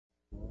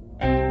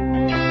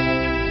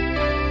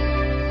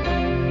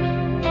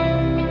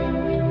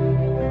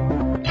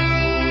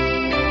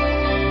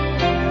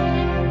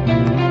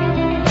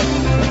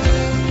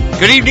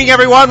Good evening,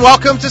 everyone.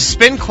 Welcome to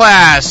Spin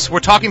Class. We're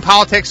talking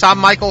politics. I'm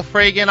Michael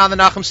Fragan on the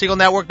Nachum Segal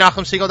Network,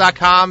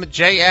 NachumSegal.com,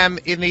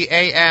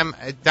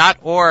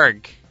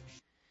 jmintheam.org.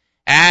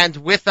 And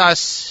with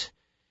us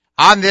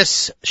on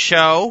this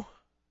show,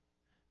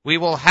 we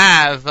will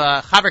have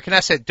Chaver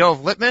Knesset Dov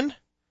Lipman,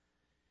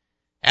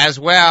 as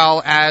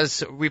well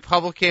as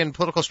Republican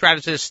political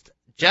strategist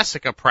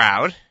Jessica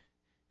Proud,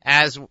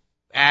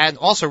 and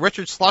also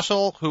Richard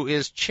Schlussel, who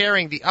is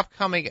chairing the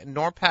upcoming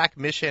NORPAC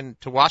mission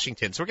to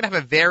Washington. So we're going to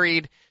have a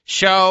varied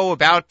show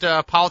about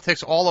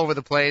politics all over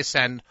the place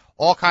and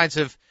all kinds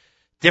of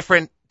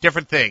different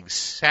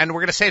things. And we're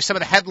going to save some of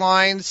the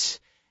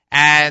headlines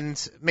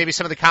and maybe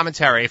some of the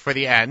commentary for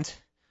the end.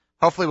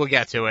 Hopefully we'll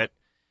get to it,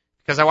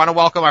 because I want to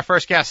welcome our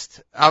first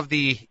guest of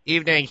the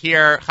evening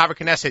here, Chaver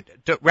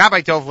Knesset,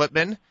 Rabbi Dov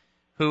Lipman,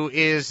 who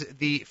is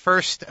the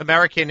first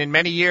American in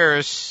many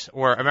years,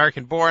 or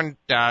American-born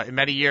in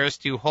many years,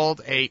 to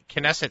hold a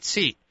Knesset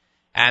seat.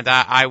 And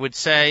I would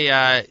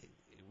say,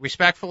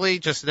 respectfully,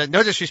 just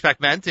no disrespect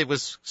meant, it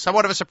was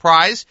somewhat of a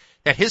surprise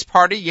that his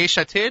party, Yesh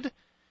Atid,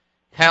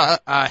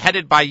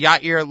 headed by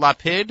Yair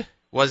Lapid,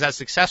 was as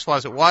successful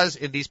as it was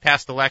in these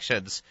past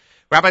elections.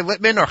 Rabbi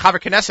Lipman, or Chaver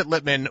Knesset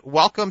Lipman,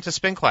 welcome to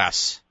Spin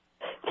Class.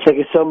 Thank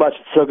you so much.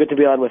 It's so good to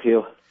be on with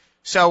you.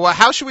 So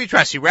how should we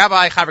address you?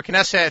 Rabbi, Chaver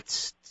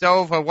Knesset,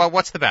 Dov,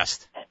 what's the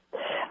best?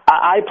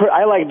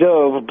 I like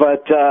Dov,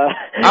 but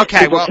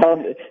okay,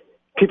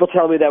 people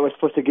tell me that we're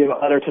supposed to give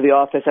honor to the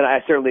office, and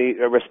I certainly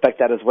respect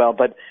that as well,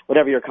 but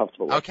whatever you're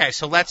comfortable with. Okay,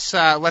 so let's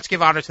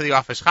give honor to the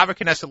office. Chaver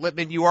Knesset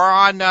Lipman, you are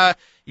on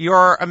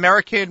your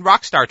American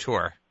rock star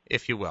tour,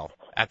 if you will,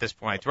 at this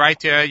point,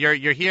 right?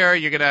 You're here,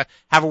 you're going to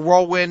have a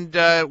whirlwind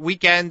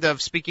weekend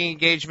of speaking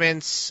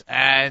engagements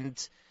and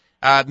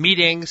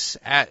meetings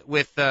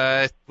with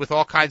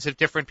all kinds of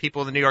different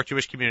people in the New York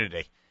Jewish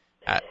community.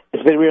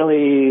 It's been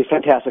really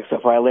fantastic so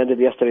far. I landed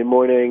yesterday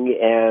morning,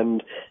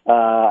 and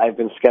I've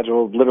been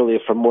scheduled literally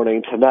from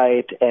morning to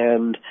night,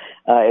 and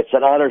it's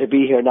an honor to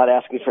be here, not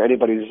asking for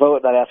anybody's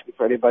vote, not asking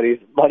for anybody's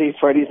money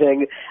for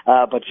anything,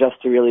 but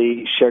just to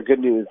really share good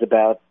news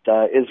about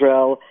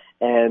Israel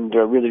and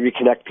really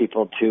reconnect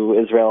people to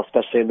Israel,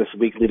 especially in this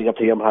week leading up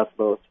to Yom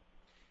HaTzmaut.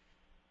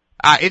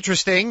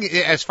 Interesting,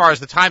 as far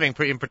as the timing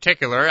in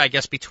particular, I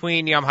guess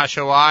between Yom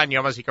HaShoah and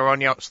Yom HaZikaron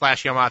 / Yom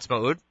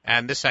HaTzmaut,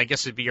 and this, I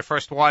guess, would be your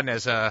first one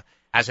as an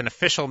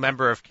official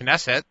member of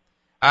Knesset.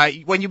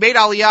 When you made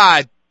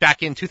Aliyah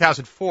back in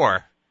 2004,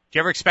 did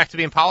you ever expect to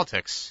be in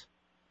politics?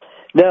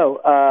 No,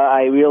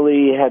 I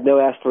really had no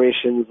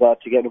aspirations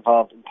to get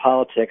involved in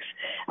politics.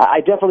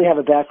 I definitely have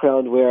a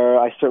background where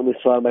I certainly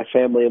saw my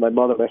family, my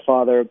mother, my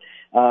father,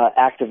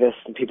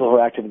 activists and people who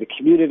are active in the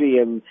community,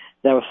 and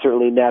that was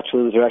certainly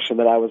naturally the direction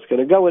that I was going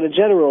to go in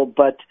general,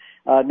 but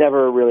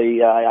never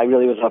really, I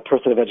really was a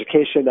person of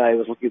education. I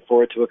was looking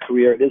forward to a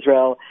career in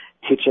Israel,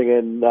 teaching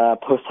in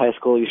post-high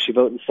school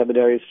yeshivot and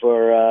seminaries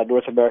for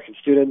North American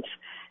students,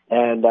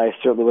 and I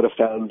certainly would have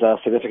found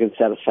significant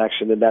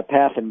satisfaction in that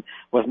path and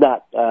was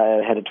not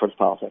headed towards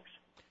politics.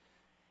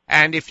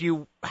 And if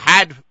you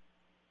had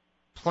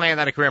planned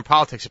on a career in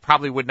politics, it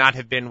probably would not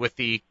have been with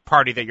the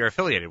party that you're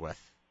affiliated with.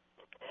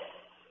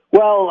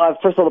 Well,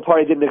 first of all, the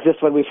party didn't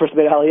exist when we first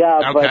made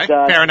Aliyah, okay,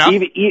 but fair enough.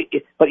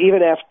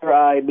 Even after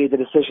I made the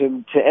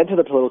decision to enter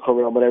the political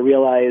realm, when I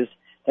realized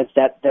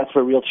that's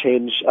where real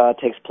change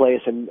takes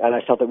place, and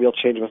I felt that real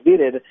change was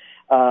needed,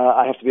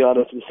 I have to be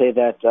honest and say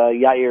that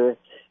Yair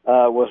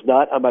was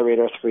not on my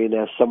radar screen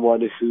as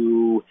someone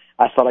who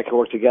I thought I could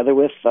work together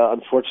with.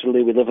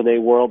 Unfortunately, we live in a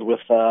world with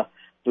the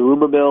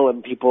rumor mill,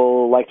 and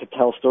people like to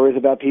tell stories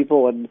about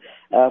people, and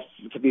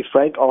to be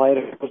frank, all I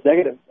had was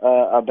negative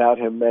about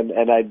him,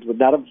 and I would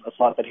not have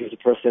thought that he was a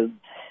person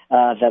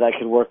that I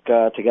could work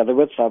together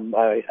with.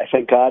 I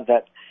thank God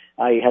that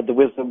I had the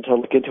wisdom to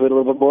look into it a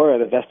little bit more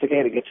and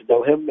investigate and get to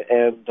know him,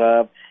 and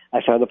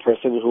I found a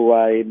person who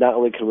I not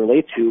only can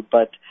relate to,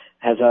 but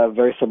has a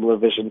very similar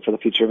vision for the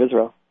future of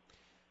Israel.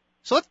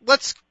 So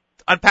let's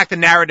unpack the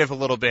narrative a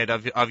little bit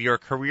of your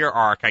career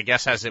arc, I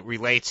guess, as it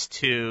relates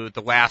to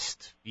the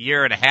last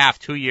year and a half,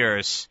 2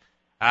 years.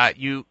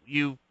 You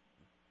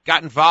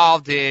got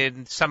involved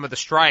in some of the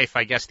strife,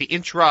 I guess, the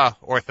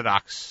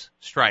intra-Orthodox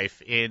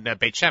strife in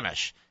Beit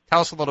Shemesh.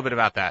 Tell us a little bit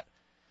about that.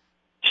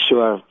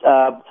 Sure.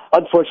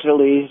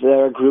 Unfortunately,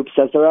 there are groups,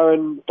 as there are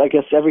in, I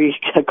guess, every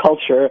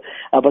culture,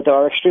 but there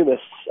are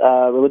extremists,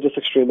 religious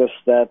extremists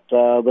that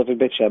live in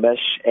Beit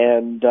Shemesh,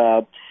 and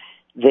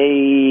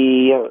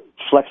they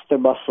flex their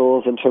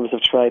muscles in terms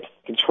of trying to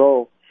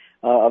control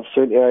of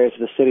certain areas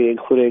of the city,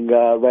 including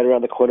right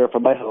around the corner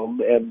from my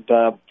home. And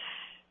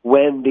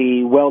when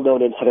the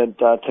well-known incident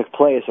took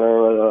place,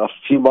 or a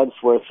few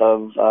months' worth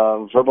of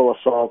verbal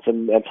assaults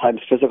and at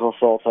times physical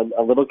assaults on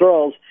little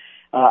girls,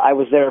 I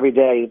was there every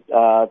day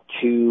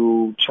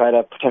to try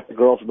to protect the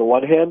girls on the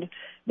one hand,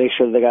 make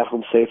sure that they got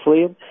home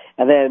safely,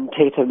 and then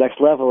take it to the next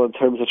level in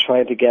terms of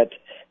trying to get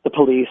the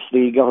police,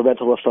 the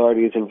governmental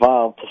authorities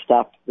involved to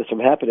stop this from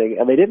happening,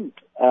 and they didn't.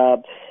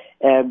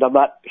 And I'm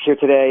not here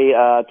today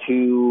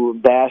to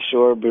bash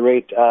or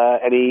berate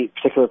any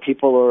particular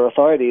people or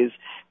authorities,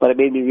 but it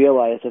made me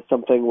realize that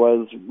something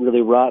was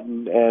really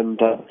rotten, and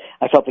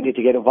I felt the need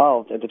to get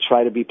involved and to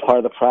try to be part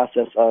of the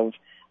process of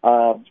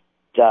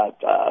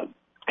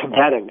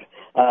combating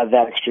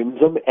that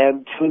extremism,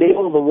 and to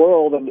enable the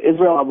world and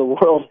Israel and the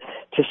world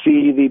to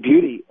see the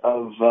beauty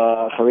of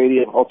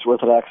Haredi and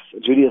ultra-Orthodox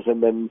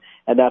Judaism, and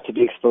not to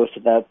be exposed to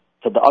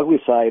the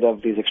ugly side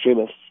of these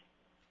extremists.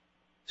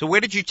 So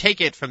where did you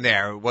take it from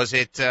there? Was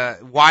it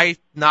why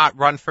not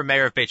run for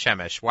mayor of Beit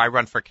Shemesh? Why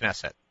run for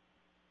Knesset?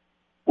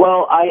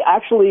 Well, I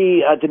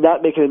actually did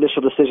not make an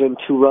initial decision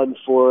to run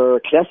for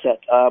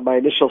Knesset. My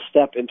initial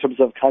step in terms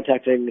of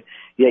contacting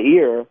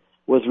Yair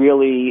was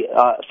really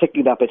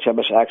thinking about Beit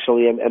Shemesh,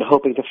 actually, and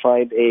hoping to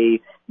find a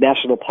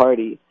national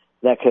party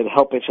that could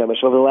help Beit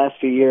Shemesh. Over the last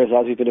few years,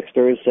 as we've been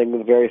experiencing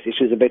the various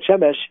issues in Beit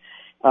Shemesh,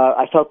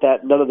 I felt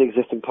that none of the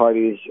existing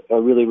parties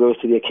really rose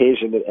to the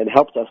occasion and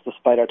helped us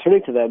despite our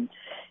turning to them.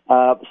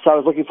 So I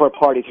was looking for a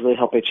party to really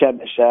help Beit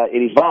Shemesh.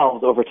 It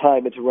evolved over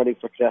time into running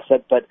for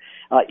Knesset, but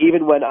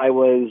even when I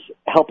was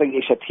helping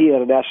Yesh Atid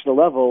at a national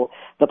level,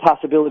 the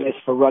possibilities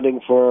for running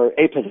for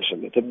a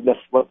position, it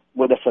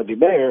wouldn't necessarily be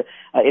mayor,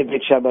 in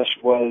Beit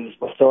Shemesh was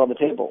still on the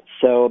table.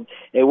 So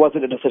it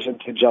wasn't a decision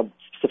to jump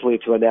specifically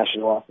to a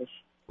national office.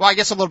 Well, I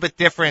guess a little bit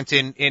different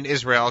in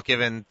Israel,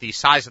 given the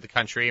size of the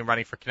country, and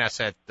running for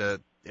Knesset,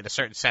 in a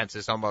certain sense,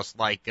 is almost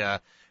like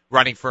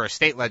running for a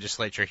state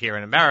legislature here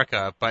in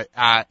America. But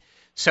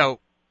so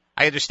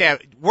I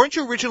understand. Weren't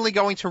you originally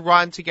going to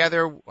run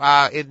together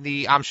in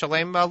the Am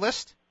Shalem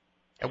list?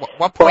 At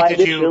what point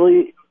did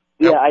you?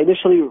 Yeah, I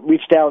initially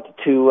reached out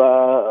to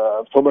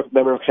a former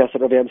member of Knesset,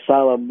 Rabbi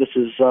Salam. This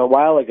is a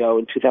while ago,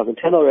 in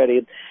 2010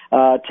 already,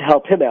 to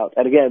help him out.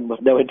 And again,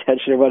 with no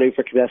intention of running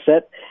for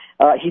Knesset.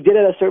 He did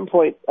at a certain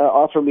point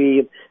offer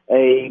me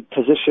a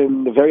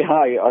position very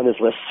high on his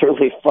list,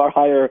 certainly far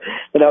higher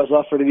than I was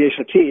offered in Yesh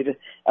Atid.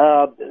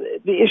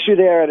 The issue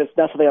there, and it's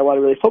not something I want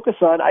to really focus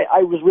on,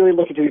 I was really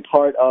looking to be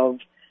part of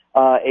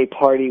a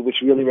party which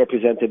really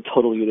represented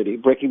total unity,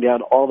 breaking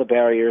down all the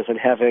barriers and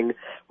having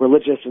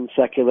religious and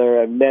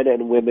secular and men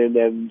and women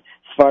and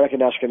Sephardic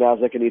and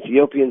Ashkenazic and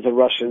Ethiopians and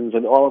Russians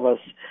and all of us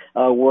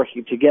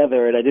working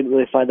together. And I didn't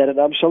really find that in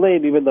Am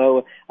Shalem, even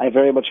though I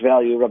very much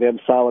value Rabbi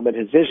Salam and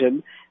his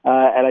vision.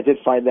 And I did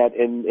find that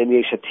in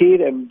Yesh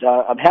Atid. And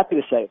I'm happy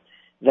to say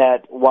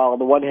that while on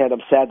the one hand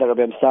I'm sad that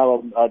Rabbi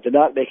Salam did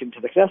not make it to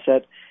the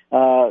Knesset,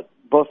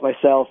 both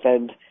myself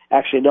and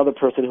actually another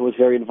person who was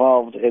very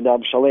involved in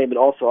Am Shalem and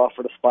also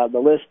offered a spot on the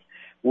list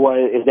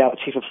is now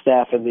chief of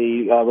staff in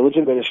the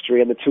religion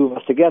ministry, and the two of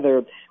us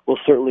together will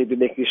certainly be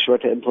making sure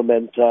to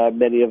implement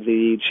many of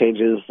the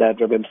changes that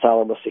Rabbi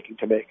Salam was seeking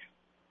to make.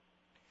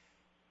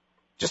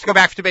 Just to go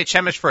back to Beit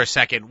Shemesh for a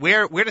second,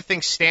 where do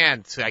things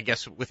stand, I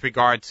guess, with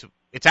regard to,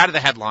 it's out of the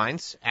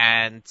headlines,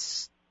 and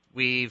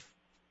we've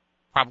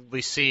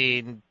probably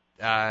seen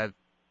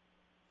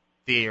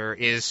there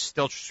is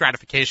still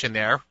stratification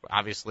there,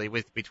 obviously,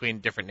 between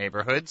different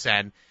neighborhoods,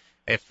 and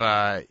if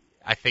I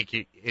think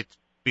it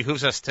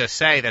behooves us to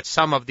say that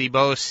some of the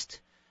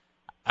most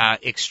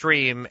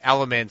extreme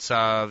elements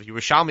of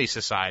Yerushalmi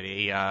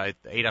society,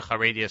 Ada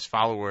Haredi's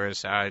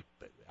followers, have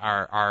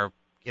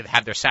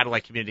their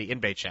satellite community in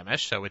Beit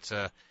Shemesh, so it's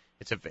a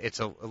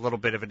little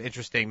bit of an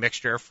interesting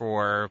mixture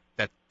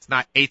that's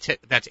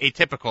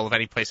atypical of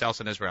any place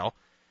else in Israel.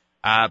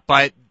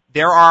 But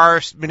there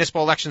are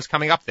municipal elections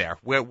coming up there.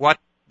 What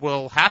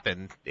will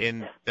happen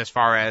as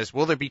far as,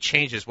 will there be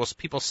changes? Will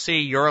people see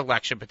your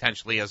election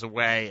potentially as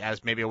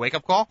maybe a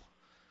wake-up call?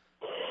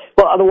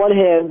 Well, on the one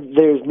hand,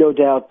 there's no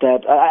doubt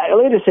that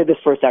let me just say this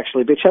first.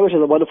 Actually, Beit Shemesh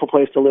is a wonderful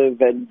place to live,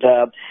 and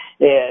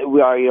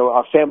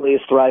our family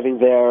is thriving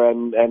there,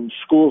 and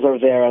schools are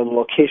there, and the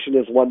location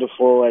is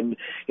wonderful, and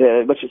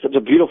it's such a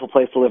beautiful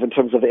place to live in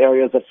terms of the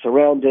areas that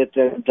surround it,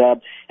 and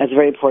it's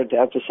very important to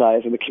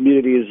emphasize. And the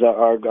communities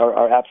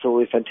are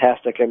absolutely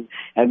fantastic, and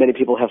many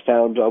people have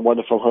found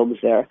wonderful homes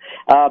there.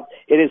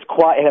 It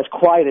has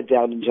quieted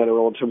down in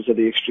general in terms of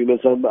the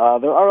extremism.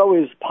 There are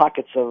always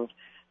pockets of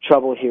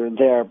trouble here and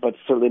there, but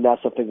certainly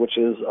not something which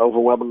is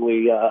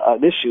overwhelmingly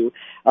an issue.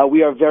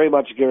 We are very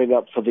much gearing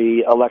up for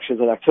the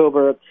elections in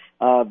October.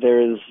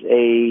 There's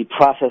a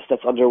process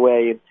that's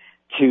underway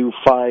to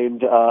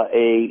find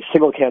a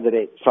single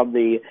candidate from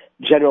the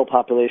general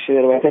population.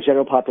 And when I say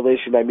general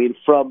population, I mean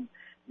from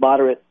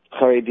moderate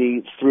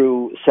Haredi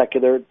through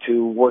secular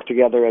to work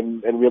together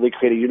and really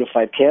create a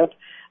unified camp.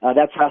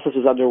 That process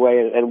is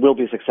underway and will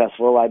be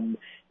successful. I'm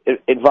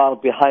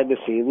involved behind the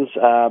scenes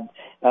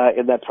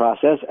in that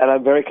process, and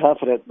I'm very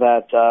confident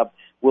that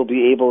we'll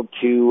be able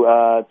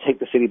to take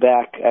the city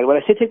back. And when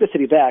I say take the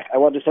city back, I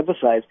want to just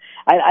emphasize,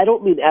 I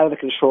don't mean out of the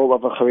control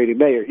of a Haredi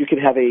mayor. You can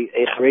have a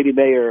Haredi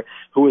mayor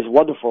who is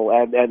wonderful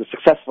and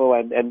successful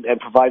and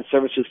provides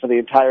services for the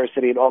entire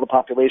city and all the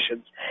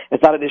populations.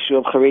 It's not an issue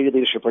of Haredi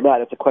leadership or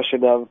not. It's a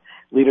question of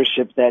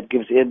leadership that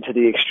gives in to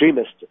the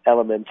extremist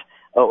element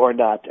or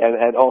not,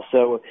 and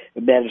also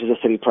manages the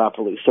city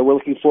properly. So we're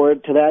looking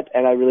forward to that,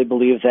 and I really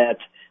believe that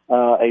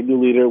a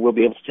new leader will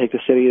be able to take the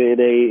city in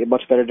a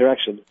much better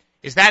direction.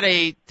 Is that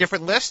a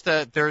different list?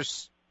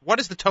 What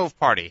is the Tov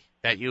party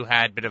that you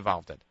had been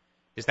involved in?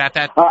 Is that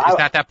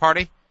that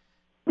party?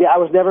 Yeah, I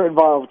was never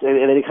involved in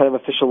any kind of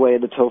official way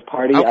in the Tov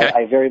party. Okay.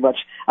 I very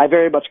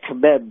much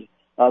commend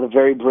the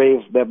very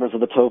brave members of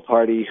the Tov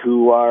party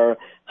who are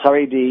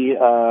Haredi.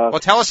 Well,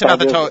 tell us about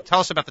the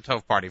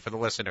Tov party for the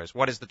listeners.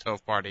 What is the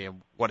Tov party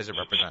and what does it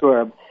represent?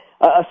 Sure.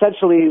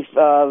 Essentially,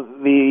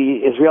 the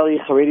Israeli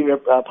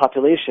Haredi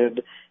population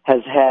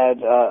has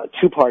had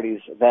two parties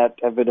that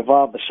have been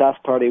involved: the Shas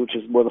party, which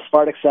is more the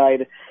Sephardic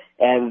side,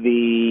 and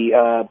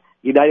the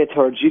United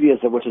Torah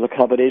Judaism, which is a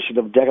combination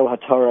of Degel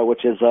HaTorah,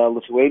 which is a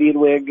Lithuanian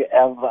wing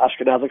of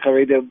Ashkenazi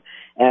Haredim,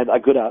 and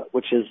Aguda,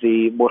 which is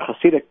the more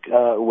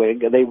Hasidic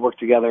wing, and they work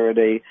together in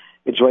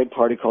a joint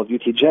party called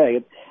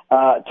UTJ.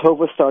 Tov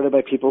was started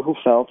by people who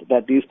felt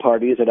that these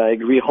parties, and I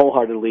agree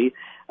wholeheartedly,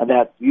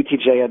 that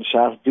UTJ and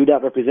Shas do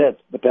not represent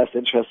the best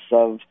interests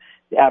of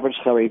the average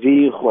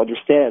Haredi who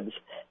understands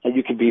that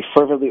you can be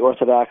fervently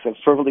Orthodox and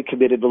fervently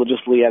committed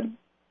religiously and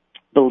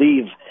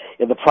believe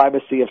in the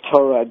primacy of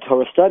Torah and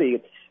Torah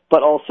study,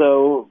 but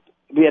also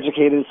be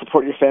educated,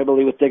 support your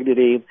family with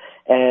dignity,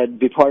 and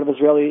be part of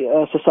Israeli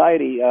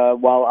society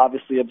while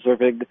obviously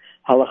observing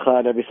halacha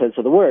in every sense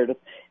of the word.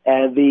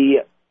 And the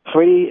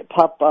Haredi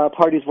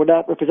parties were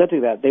not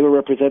representing that. They were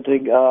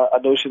representing a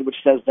notion which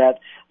says that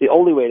the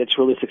only way to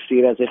truly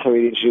succeed as a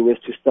Haredi Jew is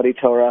to study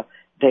Torah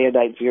day and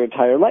night for your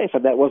entire life,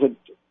 and that wasn't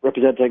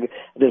representing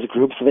this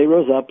group. So they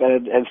rose up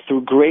and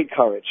through great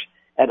courage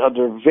and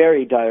under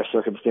very dire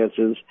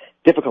circumstances,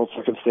 difficult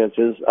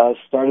circumstances,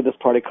 started this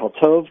party called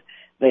Tov.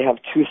 They have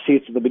 2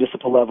 seats at the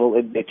municipal level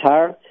in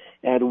Beitar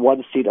and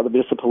 1 seat on the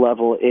municipal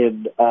level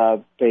in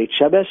Beit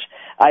Shemesh.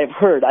 I have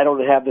heard, I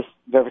don't have this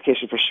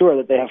verification for sure,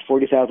 that they have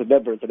 40,000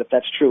 members, and if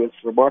that's true, it's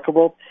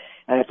remarkable,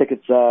 and I think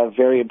it's a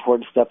very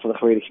important step for the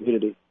Haredi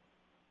community.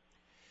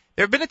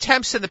 There have been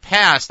attempts in the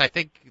past. I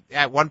think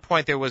at one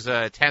point there was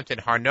an attempt in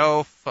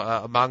Harnof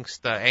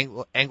amongst the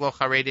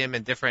Anglo-Haredim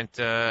and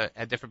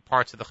different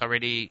parts of the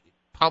Haredi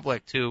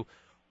public to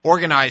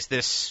organize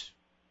this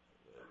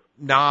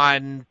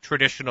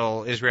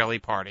non-traditional Israeli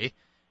party,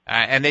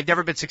 and they've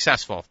never been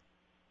successful.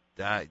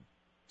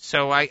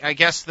 So I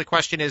guess the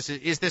question is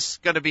this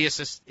going to be a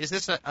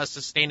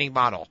sustaining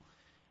model?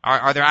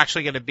 Are there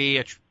actually going to be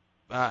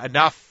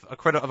enough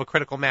of a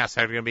critical mass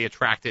that are going to be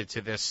attracted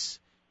to this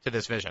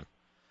vision?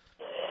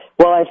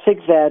 Well, I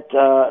think that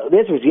the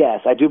answer is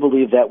yes. I do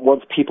believe that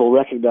once people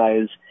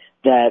recognize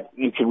that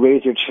you can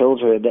raise your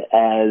children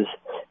as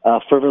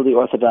fervently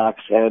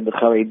Orthodox and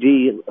Chared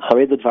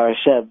L'Dvar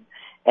Hashem,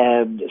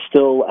 and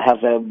still have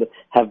them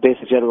have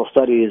basic general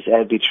studies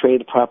and be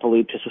trained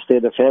properly to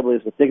sustain their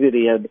families with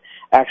dignity and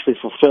actually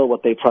fulfill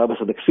what they promise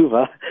in the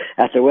ksuva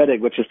at their wedding,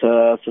 which is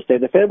to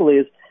sustain their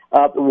families.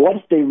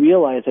 Once they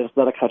realize that it's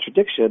not a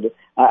contradiction,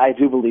 I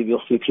do believe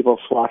you'll see people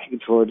flocking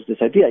towards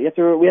this idea.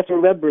 We have to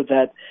remember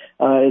that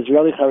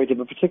Israeli Haredim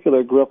in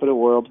particular grew up in a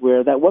world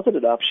where that wasn't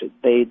an option.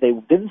 They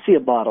didn't see a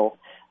model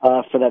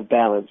for that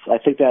balance. I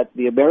think that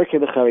the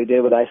American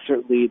Haredim, and I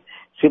certainly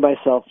see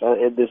myself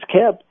in this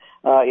camp,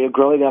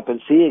 growing up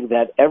and seeing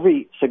that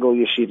every single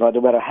yeshiva,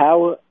 no matter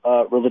how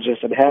religious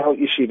and how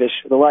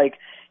yeshivish and the like,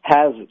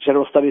 has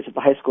general studies at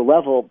the high school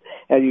level,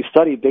 and you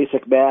study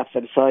basic math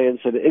and science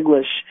and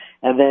English,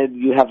 and then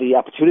you have the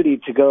opportunity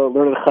to go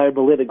learn in Chayr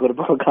Berlin and go to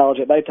Brooklyn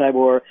College at nighttime,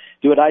 or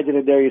do what I did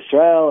in Ner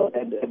Yisrael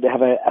and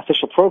have an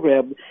official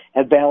program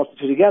and balance the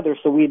two together.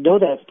 So we know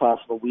that it's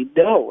possible. We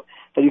know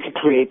that you can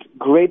create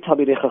great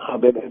Talmidei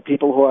Chachamim and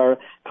people who are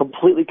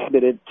completely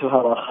committed to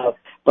halacha,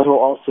 but who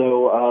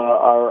also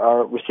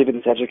are receiving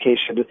this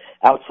education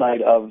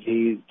outside of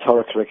the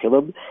Torah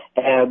curriculum.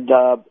 And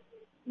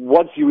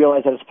once you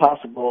realize that it's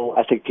possible,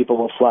 I think people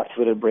will flock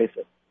to it and embrace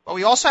it. Well,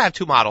 we also have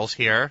 2 models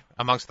here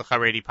amongst the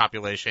Haredi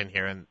population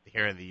here in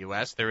the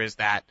U.S. There is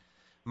that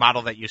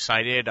model that you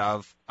cited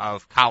of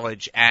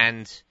college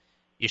and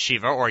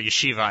yeshiva, or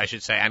yeshiva, I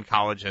should say, and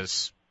college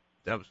as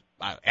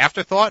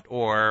afterthought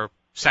or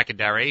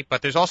secondary.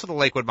 But there's also the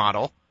Lakewood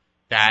model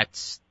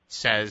that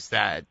says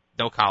that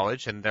no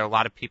college, and there are a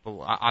lot of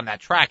people on that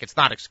track. It's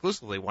not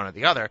exclusively one or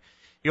the other.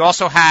 You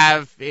also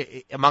have,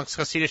 amongst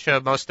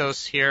Hasidisha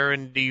Mostos here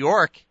in New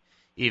York,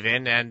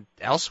 even, and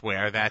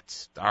elsewhere,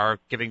 that are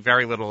giving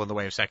very little in the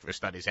way of secular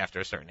studies after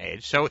a certain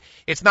age. So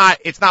it's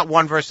not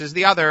one versus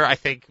the other, I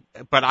think,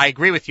 but I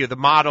agree with you. The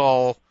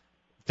model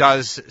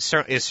is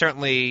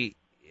certainly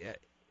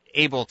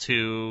able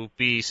to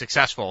be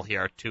successfut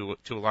here to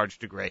a large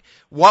degree.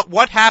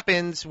 What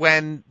happens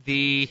when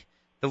the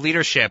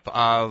leadership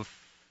of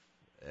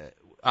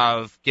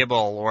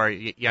Gibel or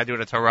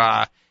Yadut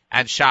Torah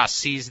and Shas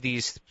sees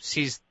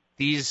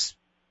these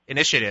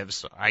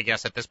initiatives, I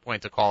guess at this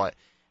point to call it,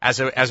 as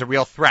a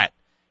real threat?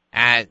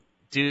 And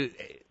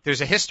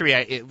there's a history,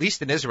 at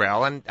least in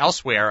Israel and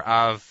elsewhere,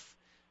 of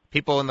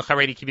people in the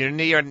Haredi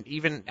community, or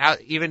even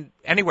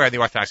anywhere in the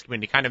Orthodox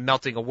community, kind of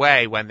melting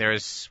away when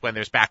there's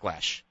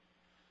backlash.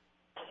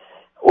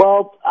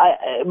 Well,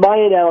 my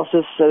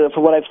analysis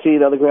from what I've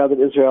seen on the ground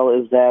in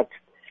Israel is that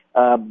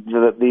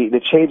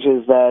the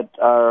changes that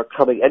are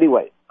coming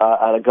anyway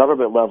on a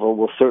government level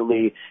will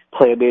certainly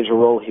play a major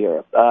role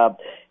here.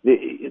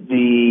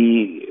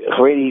 The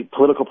Haredi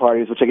political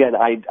parties, which again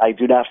I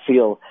do not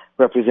feel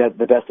represent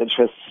the best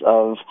interests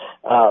of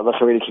the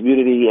Haredi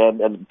community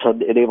and to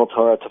enable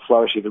Torah to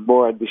flourish even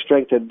more and be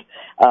strengthened,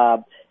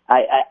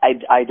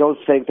 I don't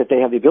think that they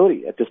have the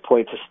ability at this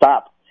point to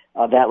stop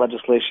that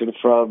legislation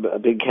from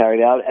being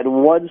carried out. And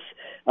once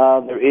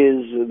there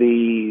is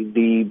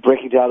the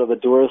breaking down of the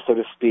doors, so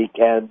to speak,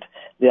 and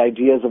the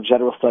ideas of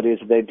general studies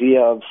and the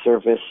idea of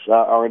service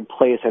are in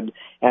place, and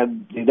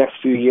the next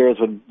few years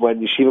when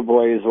yeshiva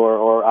boys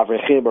or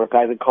avrechim or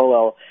guys in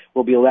kollel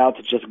will be allowed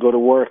to just go to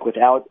work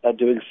without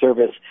doing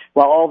service,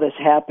 while all this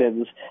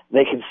happens,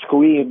 they can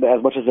scream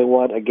as much as they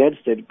want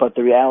against it, but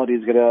the reality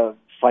is going to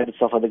find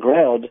itself on the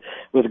ground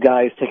with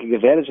guys taking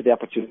advantage of the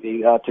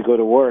opportunity to go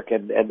to work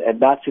and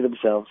not see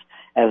themselves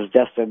as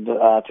destined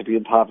to be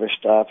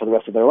impoverished for the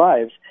rest of their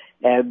lives.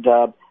 And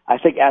I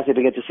think as they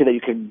begin to see that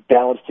you can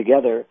balance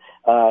together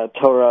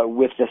Torah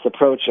with this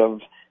approach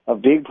of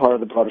being part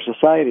of the broader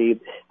society,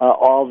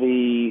 all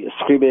the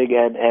screaming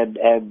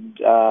and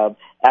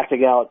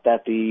acting out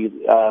that the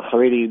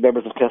Haredi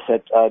members of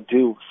Knesset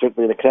do,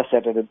 certainly the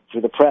Knesset and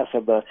through the press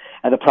and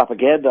the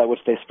propaganda which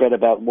they spread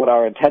about what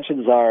our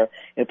intentions are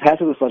in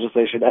passing this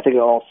legislation, I think it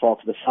all falls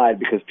to the side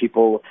because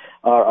people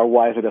are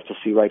wise enough to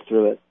see right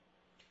through it.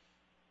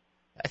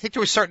 I think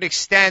to a certain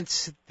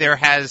extent there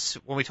has,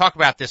 when we talk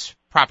about this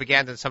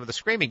propaganda and some of the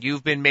screaming,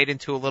 you've been made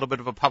into a little bit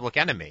of a public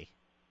enemy.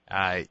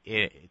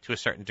 To a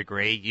certain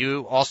degree.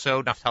 You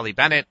also, Naftali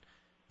Bennett,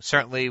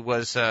 certainly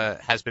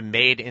has been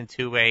made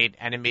into an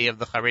enemy of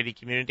the Haredi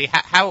community.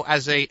 How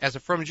as a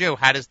frum Jew,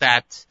 how does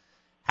that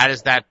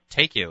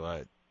take you?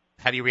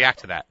 How do you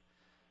react to that?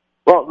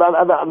 Well,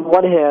 on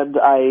one hand,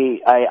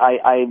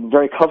 I'm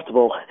very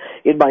comfortable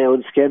in my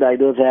own skin. I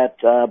know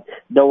that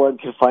no one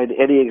can find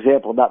any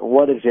example, not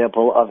one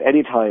example, of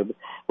any time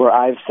where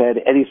I've said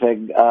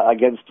anything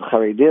against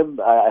Haredim.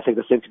 I think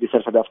the same can be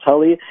said for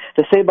Naftali.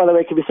 The same, by the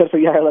way, can be said for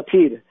Yair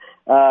Lapid.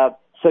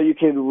 So you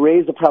can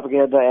raise the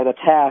propaganda and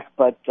attack,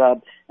 but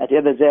at the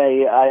end of the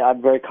day,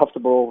 I'm very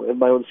comfortable in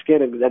my own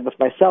skin and with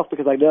myself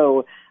because I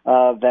know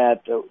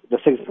that the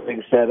things that are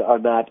being said are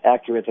not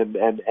accurate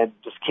and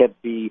just can't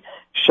be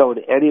shown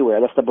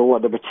anywhere. That's number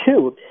one. Number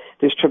two,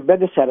 there's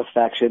tremendous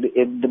satisfaction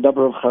in the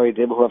number of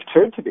Haredim who have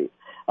turned to me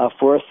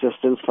for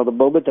assistance from the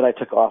moment that I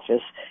took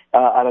office.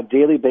 On a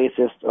daily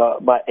basis,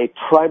 a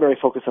primary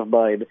focus of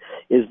mine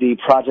is the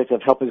project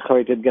of helping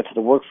Haredim get to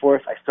the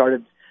workforce. I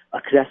started a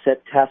Knesset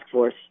task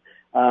force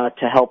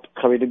to help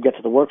Haredim get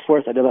to the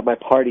workforce. I know that my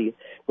party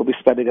will be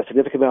spending a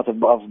significant amount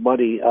of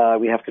money.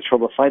 We have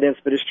control of the finance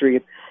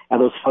ministry,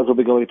 and those funds will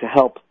be going to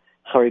help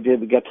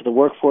Haredim get to the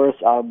workforce.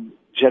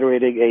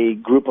 Generating a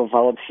group of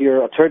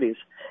volunteer attorneys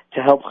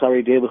to help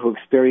Haredim who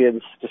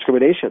experience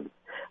discrimination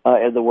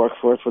in the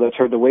workforce when they're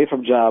turned away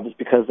from jobs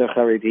because they're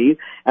Haredi.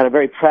 And I'm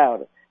very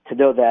proud to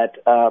know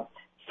that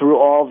through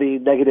all the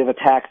negative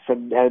attacks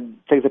and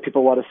things that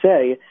people want to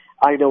say,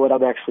 I know what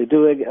I'm actually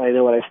doing, and I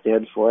know what I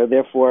stand for. And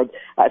therefore,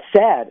 it's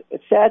sad.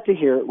 It's sad to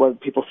hear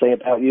what people say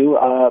about you,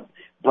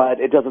 but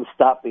it doesn't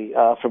stop me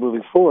from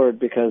moving forward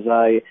because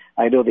I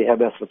know the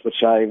MS with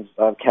which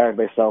I've carried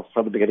myself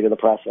from the beginning of the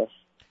process.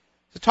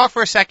 So talk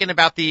for a second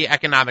about the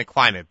economic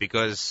climate,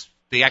 because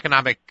the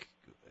economic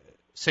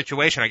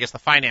situation, I guess the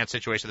finance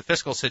situation, the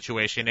fiscal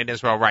situation in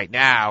Israel right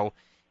now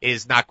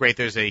is not great.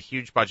 There's a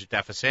huge budget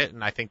deficit,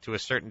 and I think to a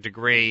certain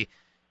degree,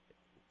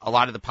 a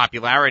lot of the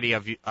popularity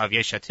of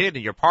Yesh Atid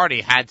and your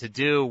party had to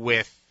do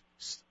with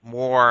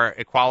more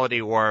equality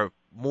or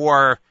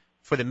more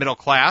for the middle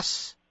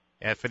class,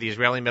 for the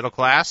Israeli middle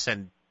class,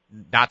 and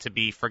not to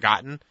be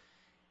forgotten.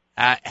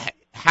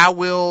 How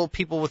will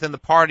people within the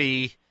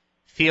party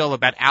feel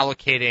about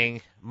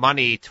allocating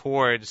money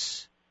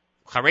towards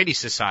Haredi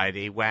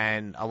society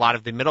when a lot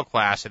of the middle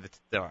class,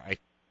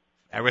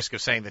 at risk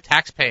of saying the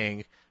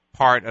tax-paying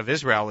part of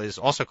Israel, is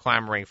also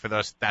clamoring for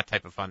that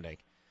type of funding?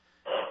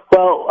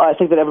 Well, I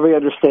think that everybody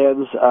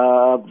understands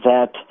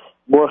that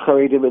more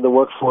Haredim in the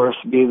workforce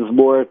means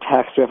more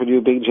tax revenue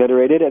being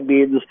generated and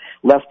means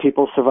less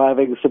people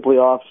surviving simply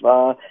off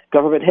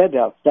government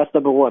handouts. That's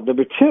number one.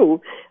 Number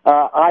two,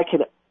 I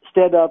can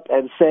stand up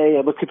and say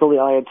and look people in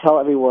the eye and tell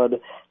everyone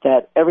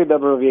that every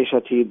member of Yesh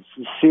Atid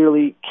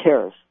sincerely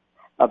cares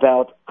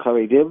about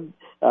Haredim,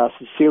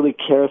 sincerely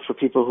cares for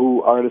people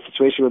who are in a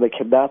situation where they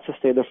cannot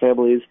sustain their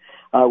families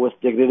with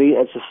dignity,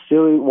 and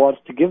sincerely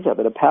wants to give them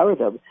and empower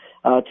them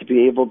to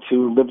be able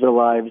to live their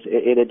lives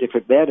in a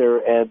different manner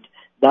and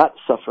not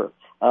suffer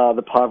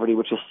the poverty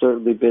which has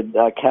certainly been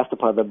cast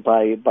upon them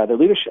by their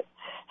leadership.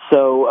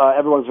 So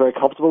everyone's very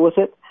comfortable with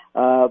it,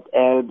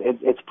 and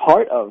it's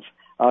part of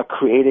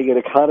creating an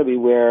economy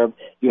where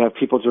you have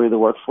people during the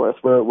workforce.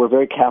 We're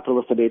very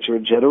capitalist in nature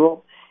in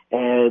general,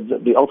 and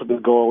the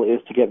ultimate goal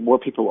is to get more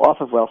people off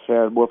of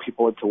welfare and more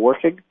people into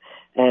working.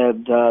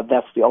 And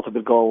that's the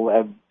ultimate goal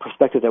and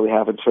perspective that we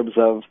have in terms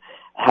of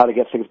how to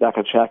get things back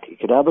on track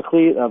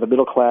economically. The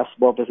middle class,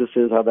 small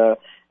businesses are the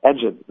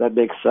engine that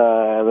makes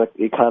the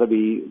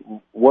economy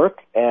work,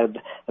 and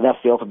that's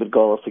the ultimate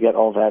goal, is to get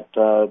all that,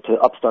 to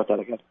upstart that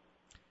again.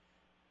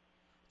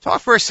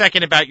 Talk for a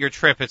second about your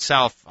trip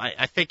itself.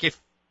 I think if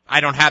I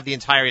don't have the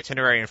entire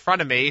itinerary in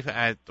front of me,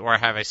 or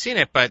have I seen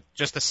it, but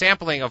just a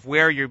sampling of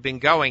where you've been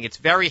going, it's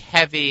very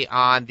heavy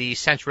on the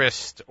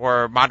centrist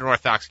or modern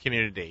Orthodox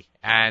community.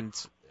 And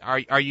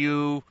are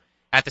you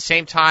at the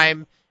same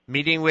time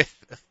meeting with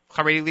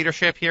Haredi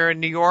leadership here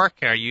in New York?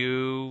 Are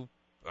you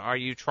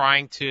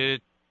trying to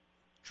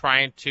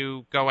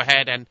go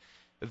ahead and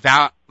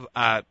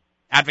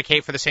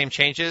advocate for the same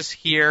changes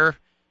here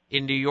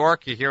in New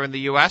York, here in the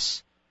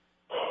U.S.?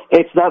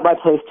 It's not my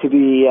place to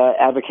be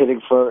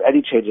advocating for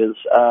any changes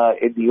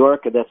in New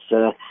York, and that's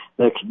the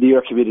New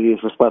York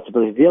community's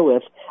responsibility to deal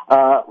with.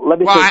 Let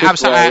me. Well, I'm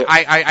sorry.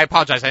 I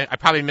apologize. I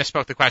probably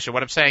misspoke the question.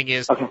 What I'm saying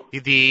is, okay,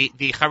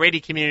 the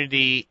Haredi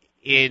community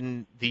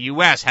in the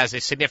U.S. has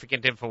a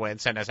significant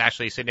influence and has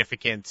actually a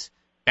significant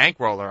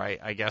bankroller,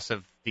 I guess,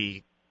 of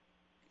the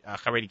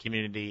Haredi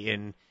community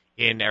in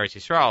Eretz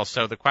Yisrael.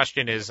 So the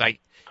question is,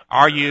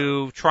 are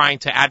you trying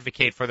to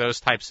advocate for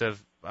those types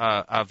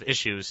of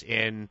issues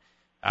in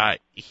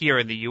here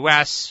in the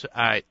U.S.?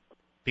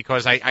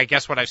 Because I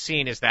guess what I've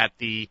seen is that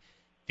the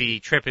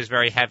trip is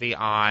very heavy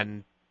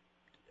on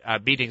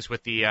meetings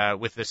with the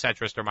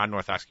centrist or modern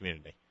Orthodox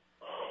community.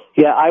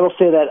 Yeah, I will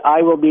say that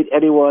I will meet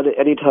anyone,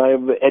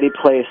 anytime, any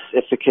place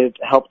if it could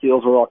help the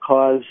overall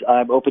cause.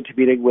 I'm open to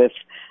meeting with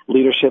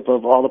leadership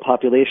of all the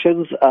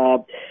populations.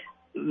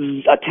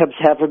 Attempts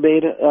have been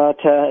made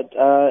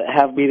to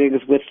have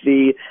meetings with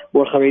the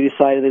more Haredi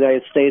side of the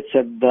United States,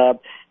 and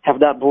have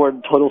not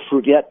borne total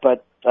fruit yet,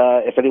 but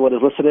if anyone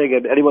is listening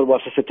and anyone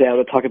wants to sit down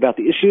and talk about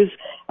the issues,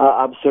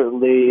 I'm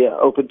certainly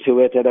open to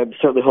it, and I'm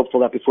certainly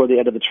hopeful that before the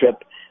end of the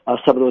trip,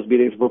 some of those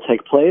meetings will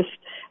take place.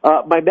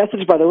 My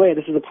message, by the way, and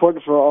this is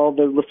important for all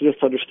the listeners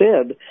to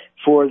understand,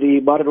 for the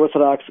modern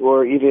Orthodox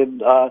or even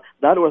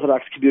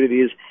non-Orthodox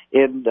communities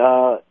in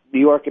New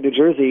York and New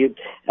Jersey,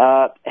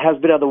 has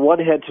been on the one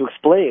hand to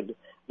explain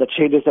the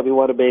changes that we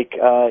want to make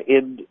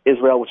in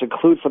Israel, which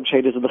include some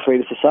changes in the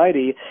Haredi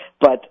society,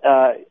 but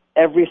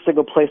every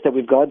single place that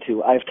we've gone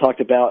to, I've talked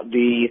about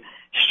the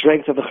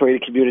strength of the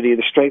Haredi community,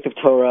 the strength of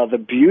Torah, the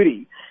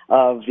beauty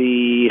of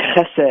the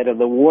chesed and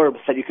the warmth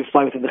that you can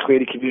find within the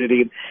Haredi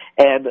community,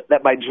 and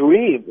that my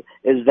dream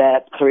is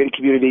that Haredi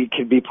community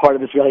can be part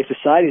of Israeli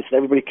society so that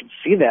everybody can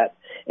see that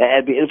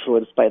and be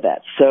influenced by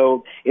that.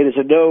 So it is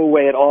in no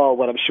way at all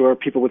what I'm sure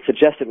people would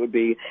suggest it would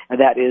be, and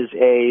that is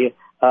a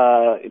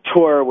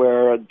tour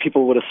where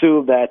people would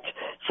assume that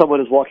someone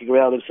is walking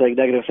around and saying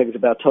negative things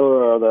about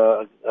Torah or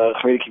the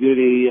Haredi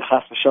community,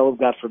 chas v'shalom,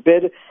 God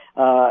forbid.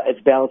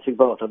 It's balancing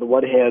both. On the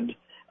one hand,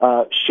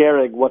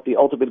 sharing what the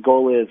ultimate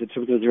goal is in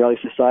terms of Israeli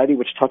society,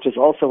 which touches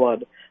also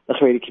on the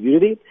Haredi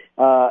community,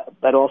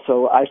 but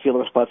also I feel a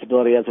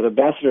responsibility as an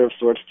ambassador of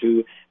sorts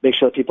to make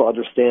sure that people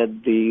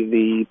understand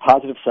the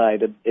positive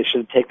side, and they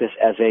shouldn't take this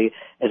as a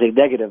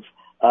negative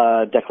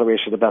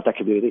declaration about that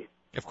community.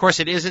 Of course,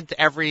 it isn't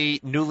every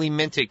newly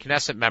minted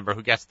Knesset member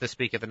who gets to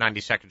speak at the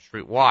 92nd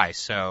Street Y,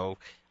 so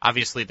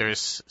obviously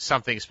there's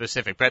something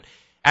specific. But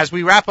as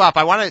we wrap up,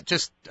 I want to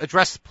just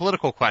address the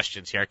political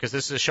questions here, because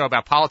this is a show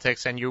about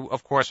politics, and you,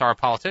 of course, are a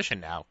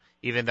politician now,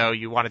 even though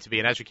you wanted to be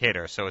an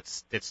educator, so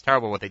it's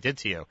terrible what they did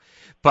to you.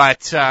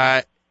 But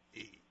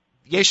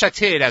Yesh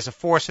Atid, as a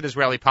force in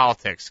Israeli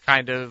politics,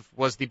 kind of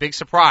was the big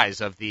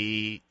surprise of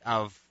the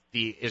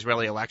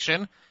Israeli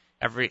election.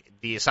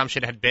 The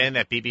assumption had been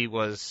that Bibi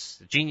was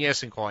a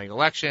genius in calling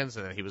elections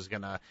and that he was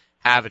going to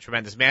have a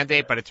tremendous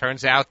mandate, but it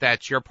turns out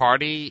that your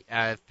party,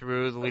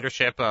 through the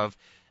leadership of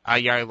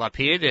Yair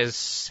Lapid,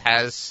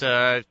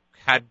 has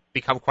had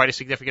become quite a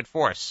significant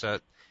force.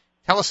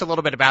 Tell us a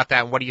little bit about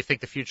that, and what do you think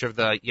the future of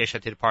the Yesh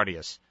Atid party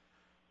is?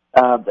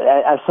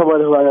 As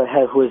someone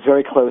who is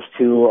very close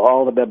to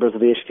all the members of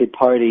the Yesh Atid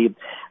party,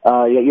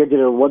 you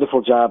did a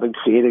wonderful job in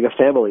creating a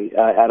family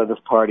out of this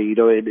party. You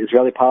know, in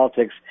Israeli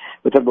politics,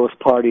 within most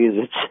parties,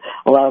 it's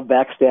a lot of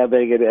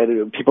backstabbing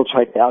and people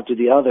trying to outdo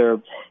the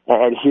other.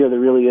 And here there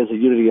really is a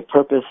unity of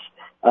purpose.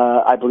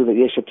 I believe that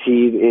Yesh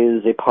Atid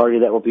is a party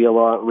that will be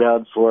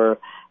around for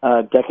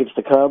decades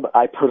to come.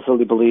 I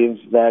personally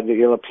believe that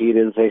Yair Lapid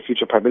is a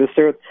future prime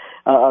minister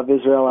of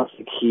Israel. I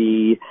think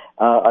he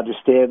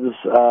understands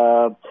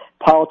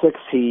politics.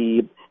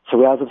 He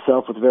surrounds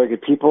himself with very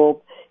good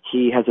people.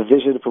 He has a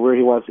vision for where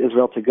he wants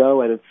Israel to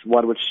go, and it's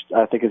one which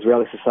I think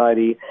Israeli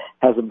society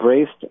has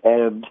embraced.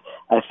 And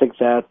I think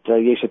that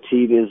Yesh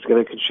Atid is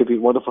going to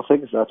contribute wonderful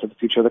things to the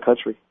future of the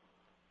country.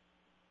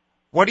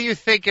 What do you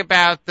think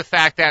about the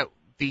fact that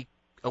the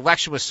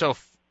election was so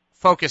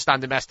focused on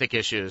domestic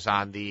issues,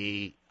 on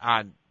the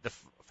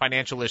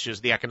financial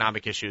issues, the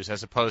economic issues,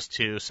 as opposed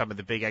to some of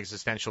the big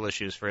existential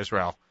issues for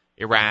Israel,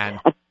 Iran,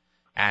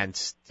 and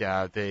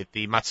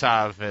the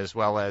Matzav, as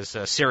well as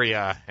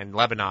Syria and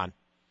Lebanon?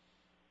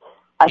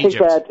 I think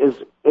that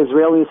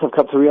Israelis have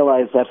come to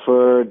realize that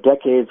for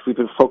decades we've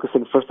been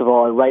focusing, first of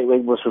all, on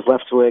right-wing versus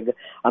left-wing,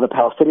 on the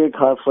Palestinian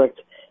conflict,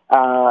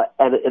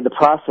 and in the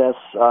process,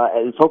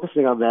 and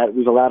focusing on that,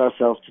 we've allowed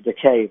ourselves to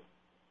decay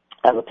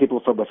as a people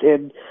from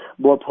within,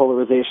 more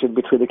polarization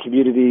between the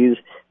communities,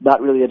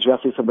 not really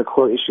addressing some of the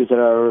core issues that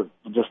are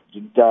just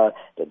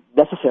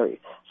necessary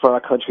for our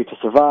country to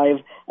survive.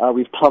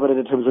 We've plummeted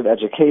in terms of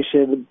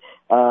education,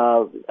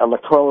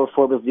 electoral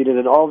reform is needed,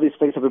 and all these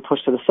things have been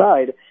pushed to the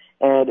side.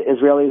 And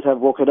Israelis have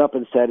woken up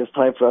and said it's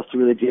time for us to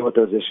really deal with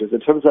those issues.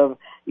 In terms of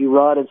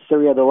Iran and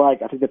Syria and the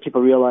like, I think that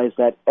people realize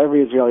that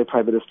every Israeli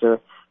prime minister,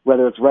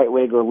 whether it's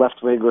right-wing or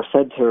left-wing or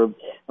center,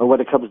 or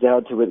when it comes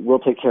down to it, will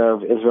take care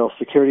of Israel's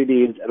security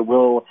needs and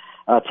will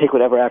take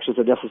whatever actions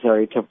are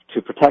necessary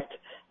to protect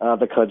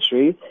the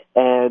country.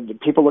 And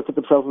people looked at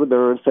themselves in the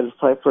mirror and said it's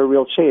time for a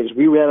real change.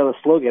 We ran on a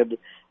slogan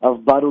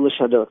of Banu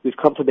L'Shanot. We've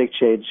come to make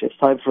change. It's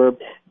time for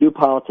new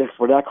politics.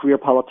 We're not career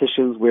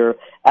politicians. We're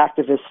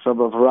activists from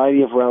a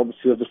variety of realms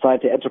who have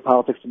decided to enter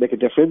politics to make a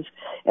difference.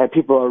 And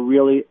people are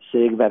really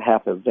seeing that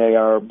happen. They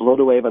are blown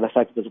away by the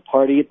fact that there's a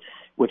party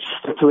which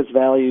stuck to its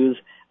values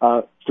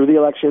through the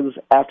elections,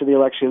 after the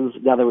elections,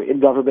 now that we're in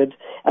government.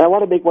 And I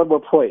want to make one more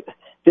point.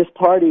 This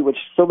party, which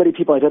so many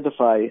people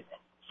identify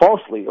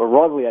falsely, or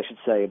wrongly, I should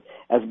say,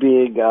 as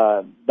being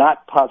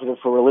not positive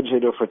for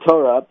religion or for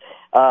Torah,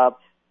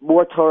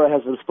 more Torah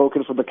has been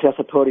spoken from the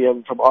Knesset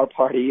podium from our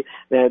party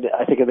than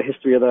I think in the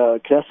history of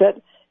the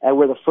Knesset. And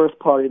we're the first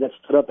party that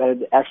stood up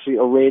and actually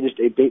arranged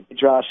a Beit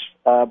Midrash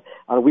on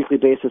a weekly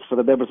basis for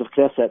the members of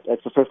Knesset.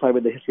 It's the first time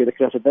in the history of the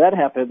Knesset that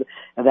happened,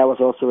 and that was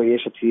also a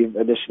Yesh Ativ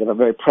initiative. I'm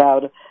very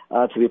proud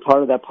to be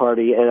part of that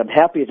party, and I'm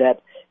happy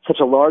that such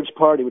a large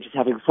party, which is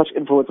having such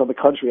influence on the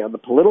country, on the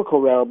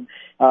political realm,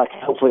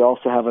 can hopefully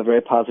also have a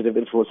very positive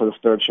influence on the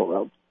spiritual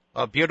realm.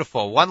 Oh,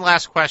 beautiful. One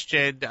last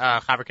question,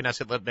 Chaver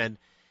Knesset Lipman.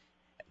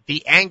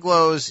 The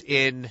Anglos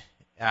in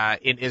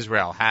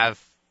Israel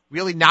have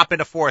really not been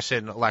a force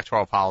in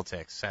electoral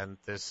politics, and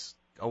there's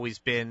always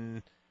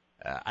been,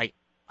 I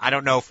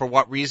don't know for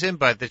what reason,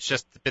 but it's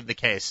just been the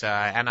case.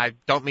 And I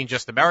don't mean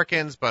just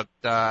Americans, but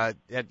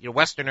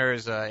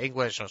Westerners,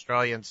 English,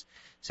 Australians,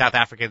 South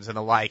Africans, and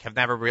the like have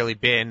never really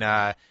been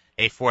a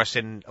force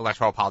in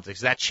electoral politics.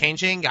 Is that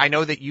changing? I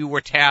know that you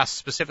were tasked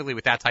specifically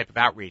with that type of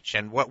outreach,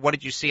 and what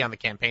did you see on the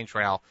campaign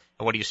trail,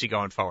 and what do you see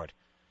going forward?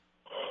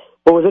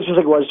 What was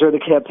interesting was during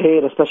the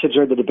campaign, especially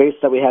during the debates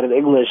that we had in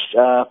English,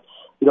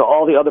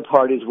 all the other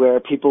parties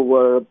where people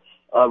were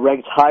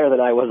ranked higher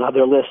than I was on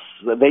their lists,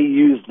 they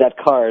used that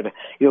card.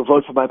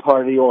 Vote for my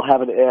party, you'll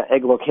have an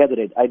Anglo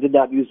candidate. I did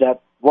not use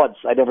that once.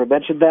 I never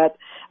mentioned that.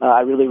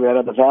 I really ran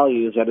on the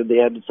values, and in the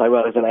end, it's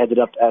ironic that I ended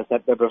up as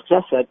that member of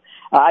Knesset.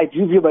 I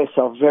do view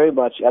myself very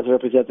much as a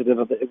representative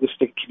of the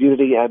English-speaking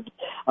community, and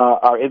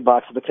our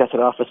inbox in the Knesset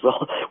office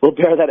will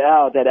bear that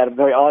out, and I'm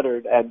very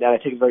honored, and I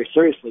take it very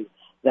seriously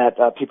that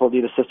people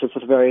need assistance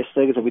with various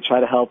things, and we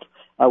try to help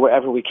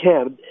wherever we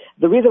can.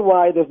 The reason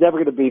why there's never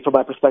going to be, from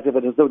my perspective,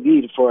 and there's no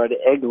need for an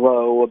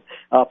Anglo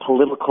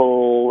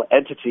political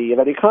entity of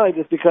any kind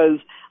is because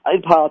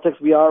in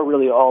politics we are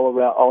really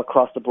all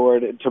across the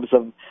board in terms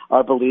of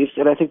our beliefs,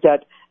 and I think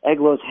that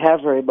Anglos have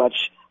very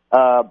much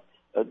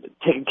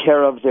taken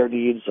care of their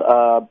needs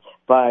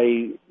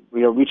by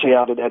reaching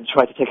out and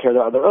trying to take care of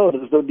them on their own.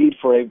 There's no need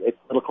for a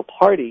political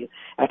party.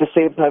 At the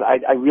same time,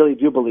 I really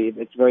do believe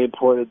it's very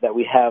important that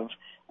we have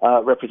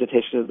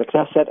representation in the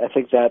Knesset. I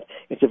think that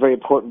it's a very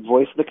important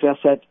voice in the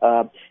Knesset.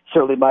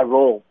 Certainly my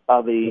role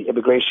on the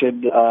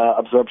Immigration,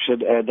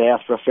 Absorption, and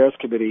Diaspora Affairs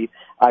Committee,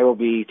 I will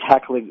be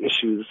tackling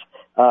issues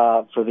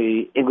for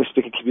the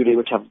English-speaking community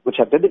which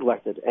have been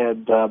neglected,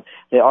 and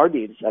they are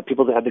needs.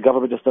 People and the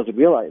government just doesn't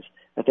realize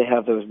that they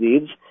have those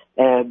needs,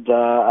 and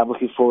I'm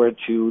looking forward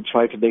to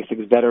trying to make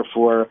things better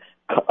for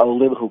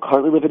Olim who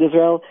currently live in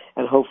Israel,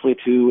 and hopefully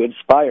to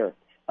inspire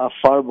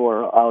far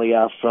more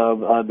Aliyah from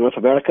North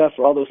America.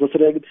 For all those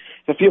listening,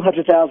 if a few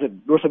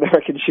 100,000 North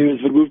American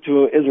Jews would move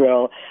to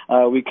Israel,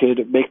 we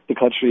could make the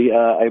country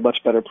a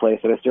much better place,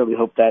 and I certainly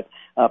hope that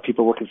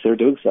people will consider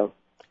doing so.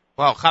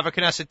 Well, Chaver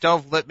Knesset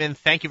Dov Lipman,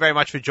 thank you very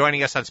much for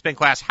joining us on Spin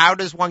Class. How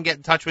does one get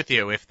in touch with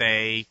you if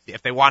they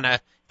want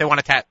to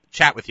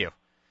chat with you?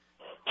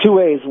 Two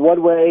ways.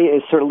 One way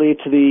is certainly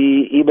to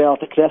the email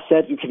at the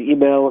Knesset. You can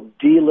email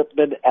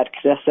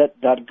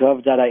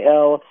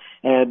dlipman@knesset.gov.il,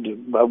 and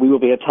we will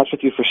be in touch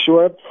with you for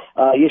sure.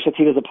 Yesh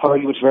Ativ is a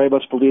party which very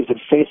much believes in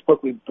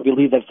Facebook. We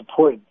believe that it's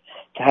important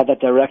to have that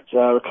direct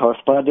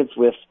correspondence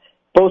with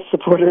both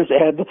supporters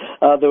and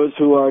those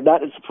who are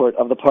not in support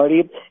of the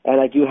party. And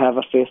I do have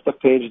a Facebook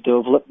page,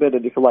 Dov Lipman,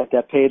 and you can like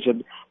that page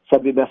and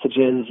send me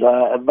messages.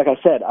 And like I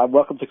said, I'm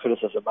welcome to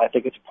criticism. I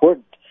think it's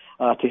important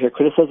to hear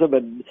criticism,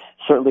 and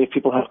certainly if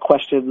people have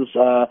questions,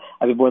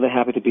 I'd be more than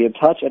happy to be in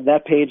touch. And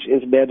that page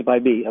is manned by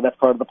me, and that's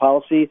part of the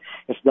policy.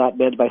 It's not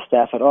manned by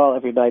staff at all.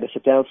 Every night I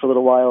sit down for a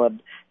little while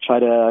and try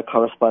to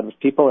correspond with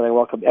people, and I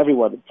welcome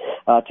everyone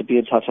to be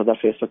in touch on that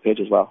Facebook page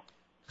as well.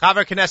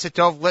 Chaver Knesset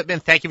Dov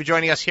Lipman, thank you for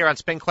joining us here on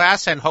Spin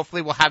Class, and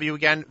hopefully we'll have you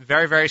again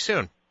very, very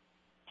soon.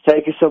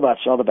 Thank you so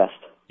much. All the best.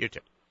 You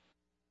too.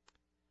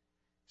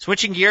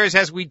 Switching gears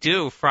as we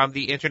do from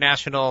the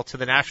international to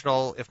the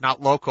national, if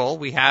not local,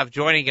 we have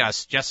joining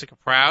us Jessica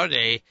Proud,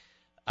 a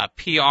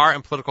PR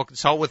and political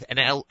consultant with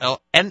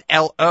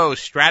NLO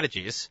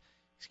Strategies,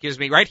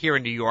 right here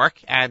in New York,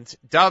 and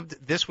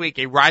dubbed this week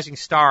a rising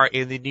star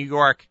in the New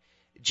York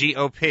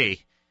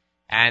GOP.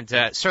 And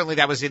certainly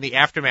that was in the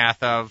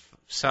aftermath of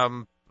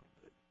some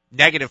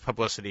negative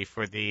publicity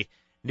for the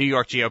New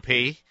York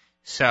GOP.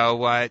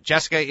 So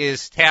Jessica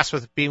is tasked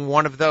with being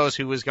one of those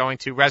who is going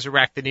to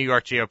resurrect the New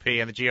York GOP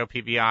and the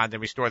GOP beyond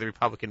and restore the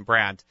Republican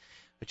brand.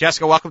 But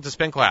Jessica, welcome to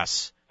Spin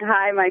Class.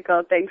 Hi,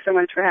 Michael. Thanks so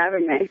much for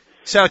having me.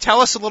 So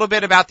tell us a little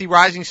bit about the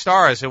rising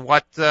stars and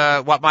what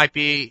might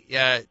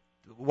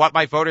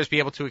voters be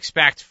able to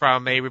expect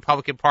from a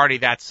Republican Party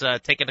that's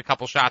taken a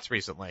couple shots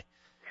recently.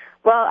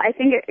 Well, I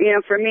think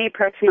for me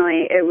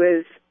personally, it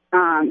was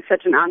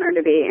such an honor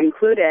to be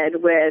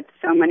included with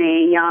so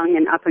many young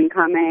and up and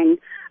coming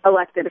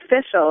elected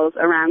officials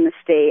around the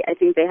state. I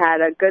think they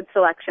had a good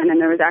selection, and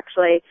there was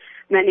actually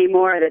many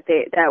more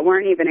that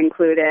weren't even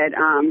included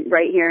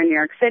right here in New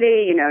York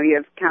City. You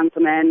have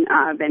Councilman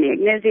Vinny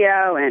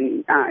Ignizio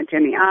and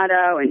Jimmy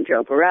Otto and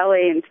Joe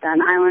Borelli in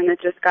Staten Island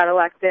that just got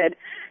elected.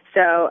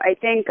 So I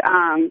think,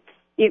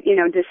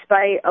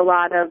 despite a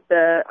lot of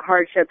the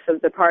hardships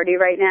of the party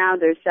right now,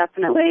 there's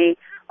definitely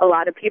a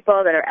lot of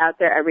people that are out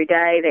there every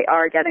day. They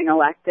are getting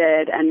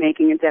elected and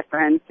making a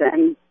difference,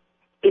 and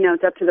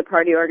it's up to the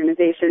party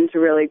organization to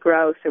really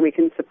grow so we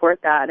can support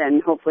that,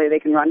 and hopefully they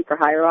can run for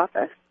higher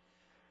office.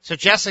 So,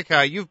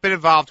 Jessica, you've been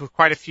involved with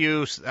quite a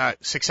few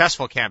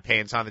successful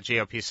campaigns on the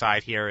GOP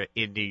side here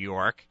in New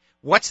York.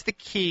 What's the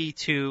key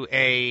to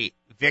a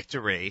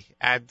victory?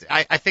 And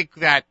I think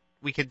that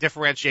we can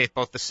differentiate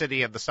both the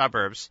city and the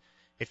suburbs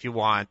if you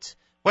want.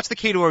 What's the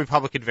key to a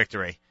Republican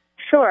victory?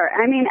 Sure.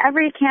 I mean,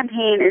 every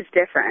campaign is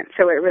different,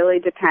 so it really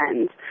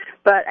depends.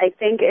 But I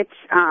think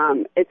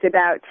it's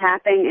about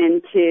tapping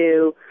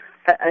into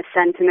a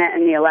sentiment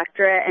in the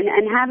electorate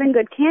and having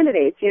good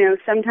candidates.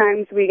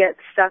 Sometimes we get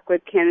stuck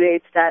with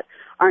candidates that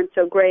aren't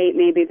so great.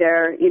 Maybe they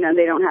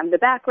don't have the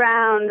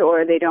background,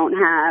 or they don't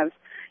have,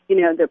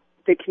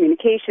 the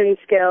communication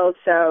skills.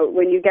 So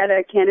when you get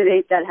a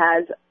candidate that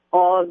has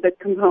all of the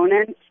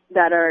components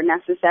that are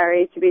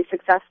necessary to be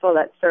successful,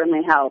 that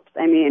certainly helps.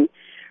 I mean,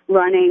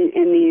 running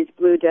in these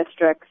blue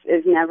districts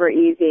is never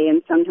easy,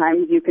 and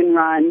sometimes you can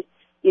run,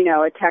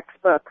 a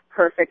textbook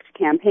perfect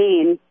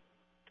campaign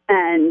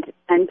and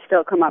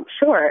still come up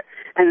short.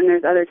 And then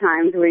there's other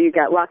times where you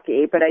get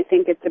lucky. But I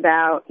think it's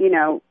about,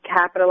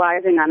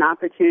 capitalizing on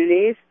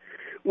opportunities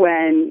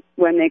when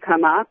they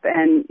come up.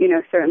 And,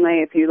 certainly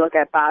if you look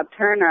at Bob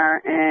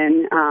Turner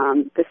in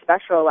the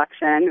special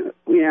election,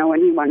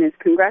 when he won his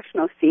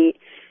congressional seat,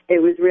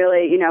 it was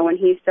really, when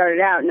he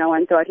started out, no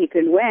one thought he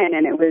could win,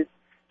 and it was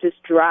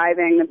just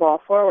driving the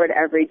ball forward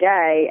every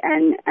day,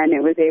 and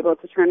it was able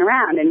to turn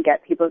around and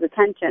get people's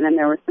attention. And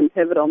there were some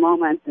pivotal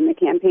moments in the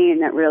campaign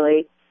that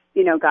really,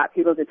 got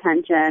people's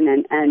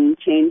attention and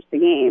changed the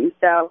game.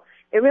 So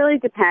it really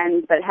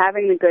depends, but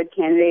having the good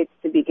candidates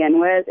to begin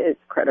with is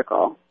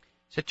critical.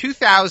 So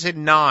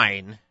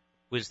 2009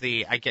 was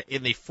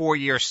in the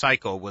 4-year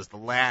cycle was the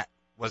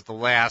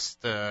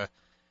last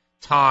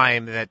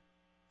time that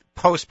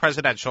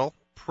post-presidential,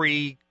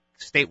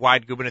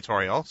 pre-statewide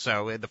gubernatorial,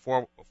 so in the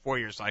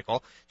four-year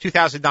cycle.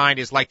 2009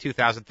 is like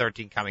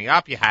 2013 coming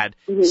up. You had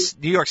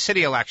New York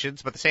City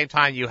elections, but at the same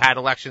time you had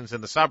elections in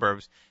the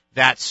suburbs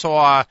that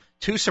saw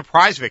two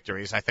surprise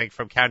victories, I think,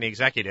 from county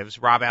executives,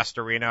 Rob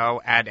Astorino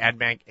and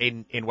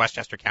in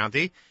Westchester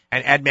County,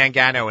 and Ed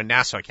Mangano in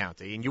Nassau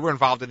County. And you were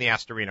involved in the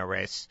Astorino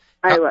race.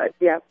 I was,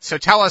 yeah. So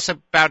tell us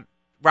about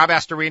Rob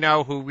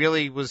Astorino, who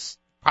really was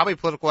probably a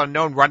political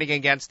unknown, running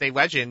against a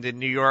legend in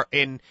New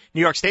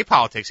York State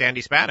politics,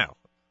 Andy Spano.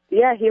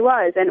 Yeah, he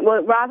was. And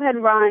Rob had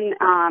run,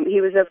 he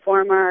was a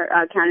former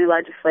county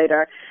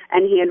legislator,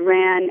 and he had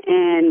ran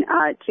in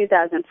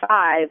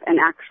 2005 and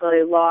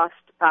actually lost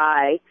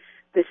by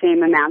the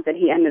same amount that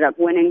he ended up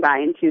winning by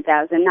in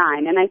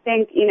 2009. And I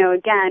think,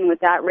 again, with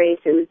that race,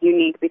 it was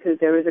unique because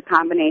there was a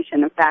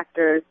combination of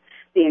factors.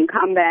 The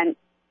incumbent,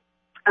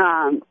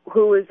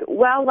 who was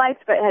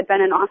well-liked but had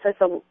been in office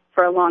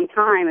for a long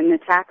time, and the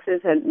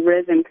taxes had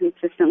risen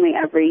consistently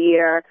every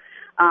year.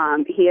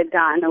 He had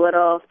gotten a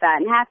little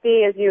fat and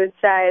happy, as you would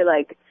say,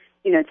 like,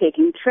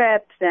 taking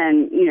trips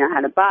and,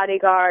 had a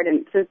bodyguard.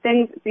 And so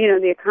things,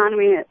 the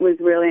economy was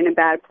really in a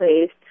bad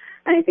place.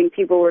 And I think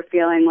people were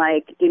feeling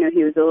like, he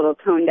was a little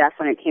tone deaf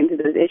when it came to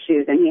those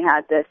issues. And he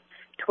had this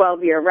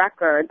 12-year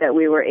record that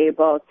we were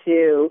able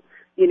to,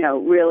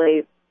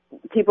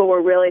 people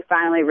were really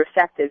finally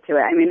receptive to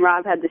it. I mean,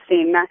 Rob had the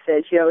same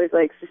message. He always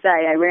likes to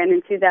say, I ran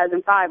in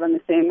 2005 on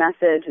the same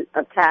message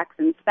of tax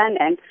and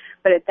spending.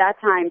 But at that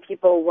time,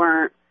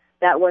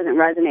 that wasn't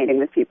resonating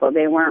with people.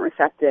 They weren't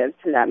receptive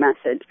to that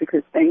message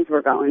because things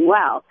were going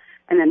well.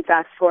 And then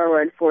fast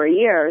forward 4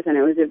 years, and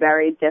it was a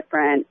very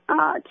different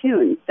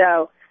tune.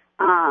 So,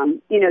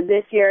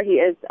 this year he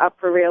is up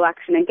for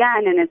re-election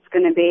again, and it's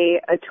going to be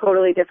a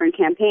totally different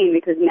campaign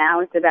because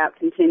now it's about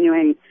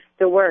continuing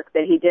the work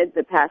that he did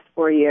the past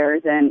 4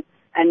 years and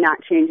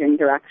not changing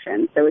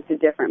direction. So it's a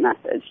different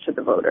message to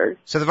the voters.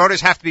 So the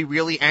voters have to be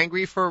really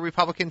angry for a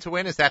Republican to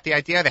win? Is that the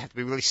idea? They have to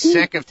be really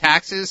sick of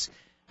taxes?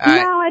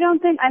 No, I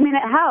don't think,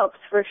 it helps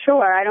for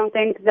sure. I don't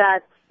think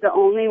that's the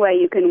only way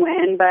you can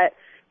win, but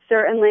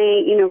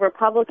certainly,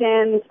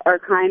 Republicans are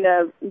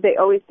they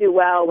always do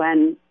well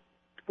when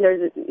there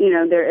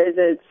is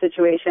a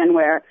situation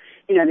where,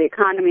 the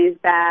economy is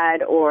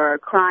bad or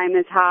crime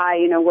is high,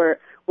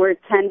 we're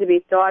tend to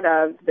be thought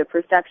of, the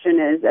perception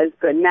is as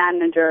good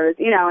managers,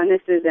 and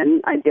this is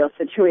in ideal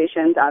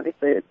situations.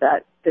 Obviously,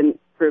 that didn't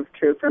prove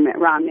true for Mitt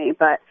Romney,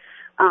 but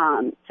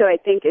so I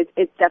think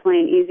it's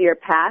definitely an easier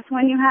path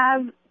when you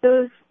have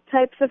those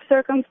types of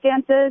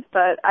circumstances,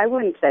 but I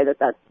wouldn't say that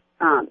that's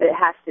it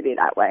has to be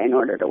that way in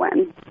order to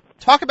win.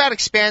 Talk about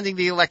expanding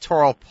the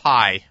electoral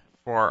pie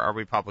for a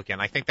Republican.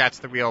 I think that's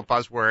the real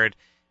buzzword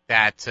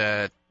that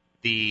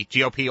the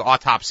GOP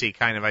autopsy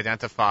kind of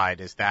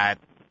identified, is that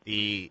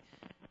the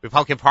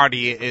Republican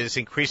Party is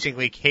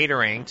increasingly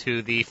catering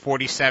to the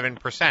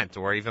 47%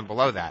 or even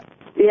below that.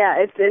 Yeah,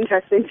 it's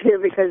interesting, too,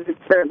 because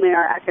it's certainly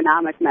our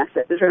economic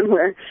message when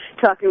we're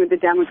talking with the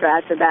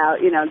Democrats about,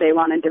 they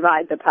want to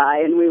divide the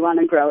pie and we want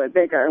to grow it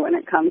bigger when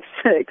it comes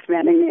to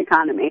expanding the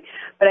economy.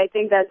 But I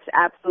think that's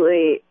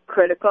absolutely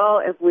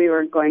critical if we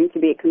were going to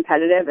be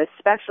competitive,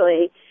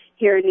 especially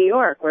here in New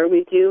York, where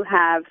we do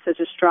have such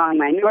a strong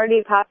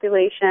minority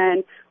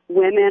population.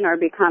 Women are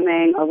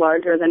becoming a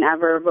larger than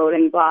ever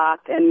voting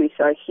bloc, and we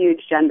saw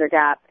huge gender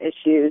gap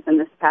issues in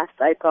this past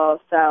cycle.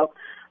 So,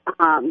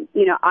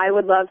 I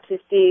would love to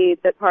see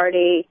the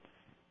party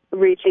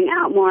reaching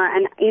out more.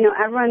 And,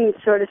 everyone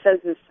sort of says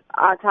this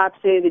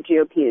autopsy, the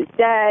GOP is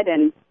dead,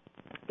 and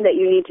that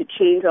you need to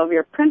change all of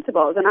your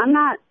principles. And I'm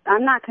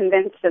not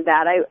convinced of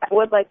that. I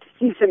would like to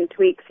see some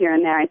tweaks here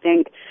and there. I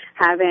think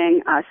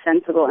having a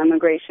sensible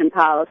immigration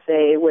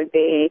policy would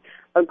be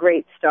a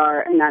great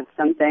start, and that's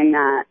something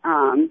that,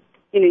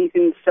 you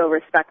can still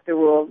respect the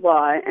rule of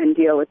law and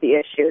deal with the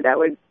issue. That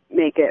would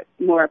make it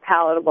more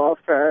palatable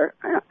for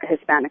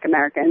Hispanic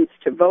Americans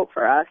to vote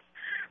for us.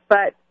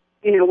 But,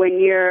 when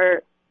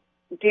you're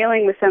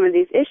dealing with some of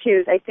these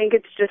issues, I think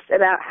it's just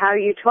about how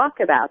you talk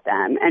about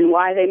them and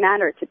why they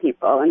matter to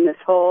people. And this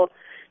whole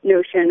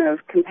notion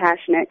of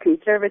compassionate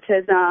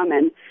conservatism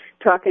and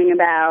talking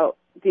about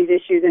these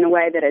issues in a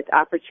way that it's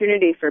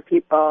opportunity for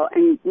people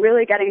and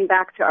really getting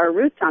back to our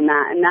roots on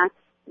that. And that's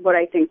what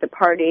I think the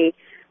party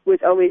was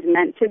always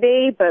meant to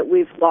be, but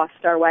we've lost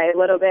our way a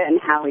little bit in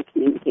how we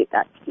communicate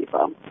that to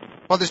people.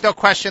 Well, there's no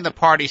question the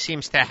party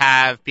seems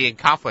to be in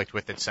conflict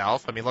with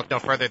itself. I mean, look no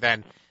further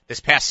than this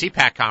past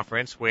CPAC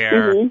conference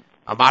where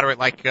a moderate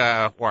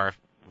or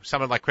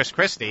someone like Chris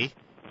Christie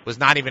was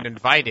not even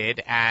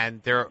invited.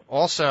 And they're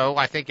also,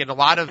 I think, in a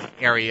lot of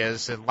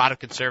areas, in a lot of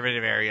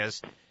conservative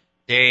areas,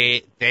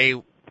 they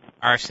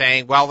are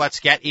saying, well, let's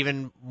get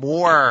even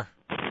more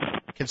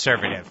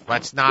conservative.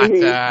 Let's not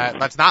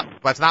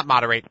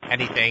moderate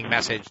anything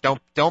message.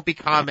 Don't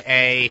become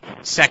a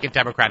second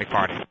Democratic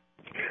Party.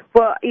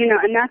 Well,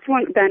 and that's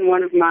been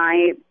one of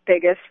my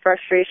biggest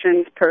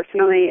frustrations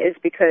personally, is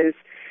because,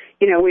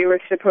 we were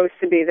supposed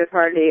to be the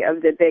party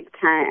of the Big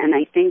Tent, and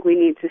I think we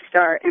need to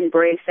start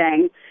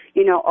embracing,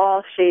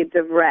 all shades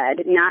of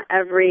red. Not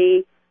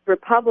every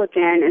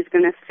Republican is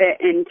going to fit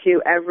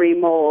into every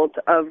mold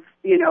of,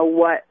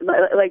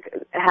 like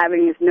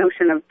having this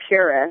notion of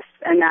purists,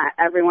 and that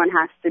everyone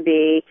has to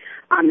be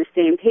on the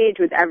same page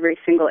with every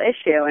single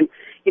issue. And,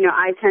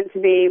 I tend to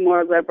be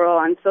more liberal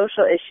on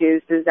social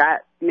issues. Does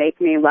that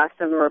make me less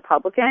of a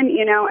Republican?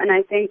 And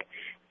I think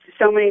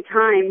so many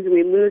times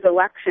we lose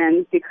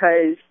elections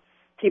because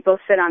people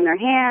sit on their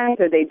hands,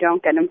 or they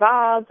don't get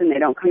involved and they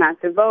don't come out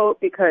to vote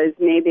because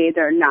maybe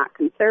they're not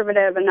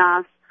conservative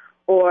enough,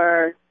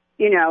 or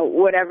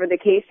whatever the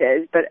case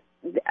is. But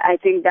I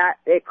think that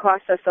it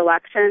costs us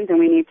elections, and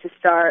we need to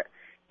start,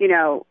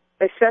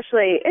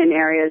 especially in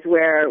areas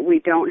where we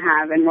don't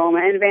have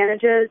enrollment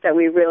advantages, that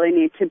we really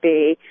need to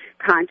be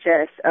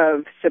conscious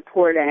of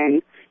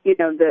supporting,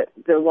 the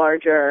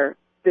larger,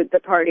 the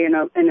party in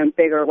a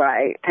bigger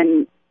way.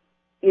 And,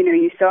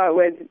 you saw it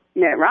with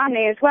Mitt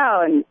Romney as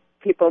well, and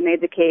people made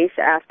the case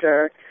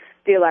after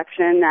the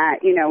election that,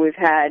 we've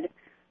had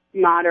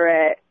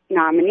moderate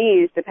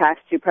nominees the past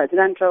two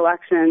presidential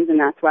elections, and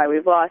that's why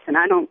we've lost. And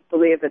I don't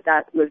believe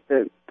that was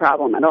the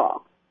problem at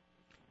all.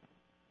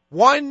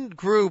 One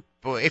group,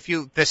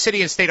 the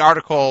City and State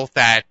article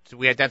that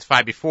we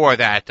identified before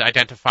that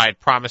identified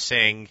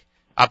promising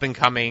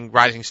up-and-coming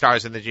rising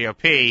stars in the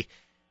GOP,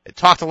 it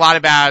talked a lot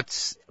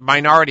about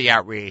minority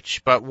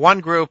outreach, but one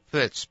group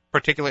that's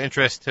particular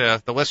interest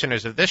to the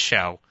listeners of this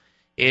show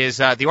is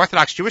the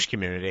Orthodox Jewish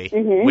community,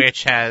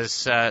 which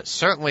has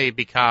certainly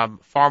become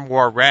far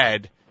more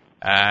red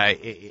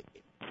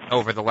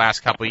over the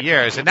last couple of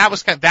years, and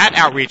that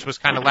outreach was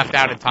kind of left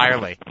out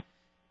entirely.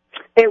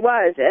 It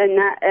was,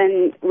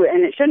 and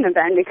it shouldn't have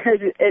been, because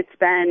it's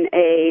been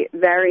a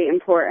very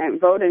important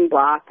voting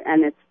bloc,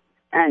 and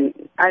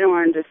I don't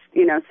want to just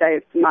say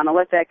it's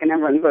monolithic and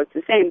everyone votes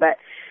the same, but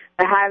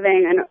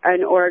having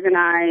an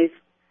organized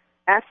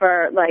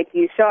effort, like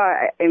you saw,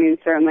 I mean,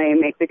 certainly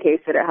make the case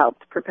that it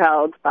helped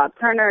propel Bob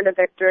Turner to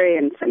victory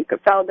and Simcha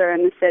Felder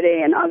in the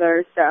city and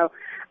others. So,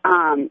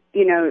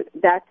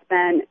 that's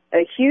been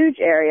a huge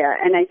area.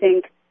 And I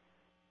think,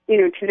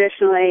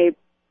 traditionally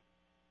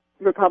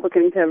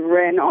Republicans have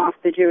ridden off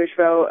the Jewish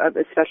vote,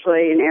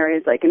 especially in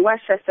areas like in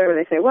Westchester, where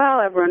they say, well,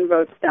 everyone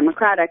votes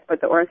Democratic, but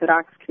the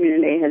Orthodox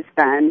community has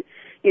been,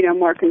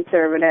 more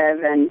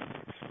conservative, and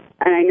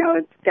I know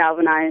it's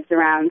galvanized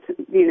around,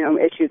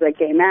 issues like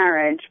gay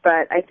marriage,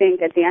 but I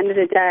think at the end of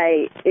the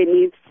day,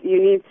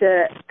 you need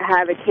to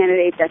have a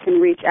candidate that can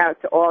reach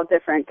out to all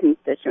different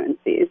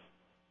constituencies.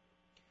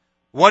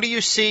 What do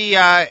you see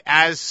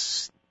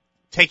as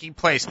taking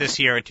place this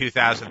year in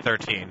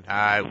 2013? In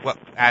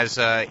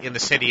the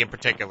city in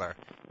particular?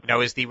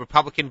 Is the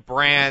Republican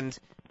brand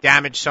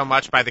damaged so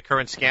much by the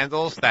current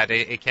scandals that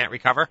it can't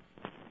recover?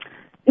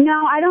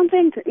 No, I don't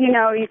think,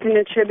 you can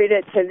attribute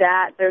it to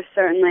that. There's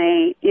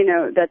certainly,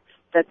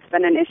 that's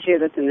been an issue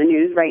that's in the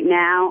news right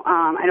now.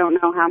 I don't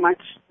know how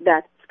much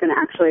that's going to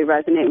actually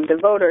resonate with the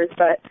voters,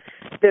 but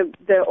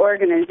the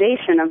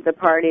organization of the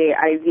party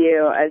I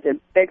view as a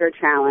bigger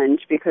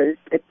challenge because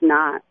it's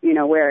not,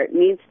 where it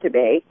needs to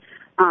be.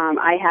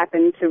 I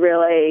happen to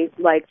really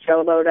like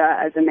Joe Lhota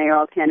as a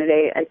mayoral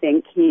candidate. I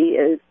think he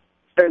is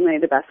certainly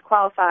the best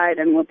qualified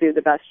and will do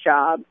the best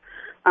job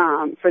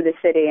for the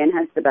city and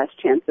has the best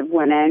chance of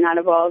winning out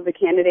of all of the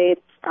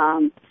candidates.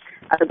 I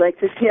would like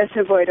to see us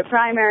avoid a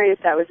primary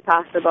if that was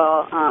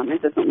possible.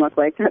 It doesn't look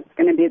like that's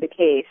going to be the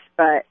case,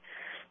 but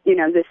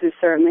this is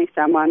certainly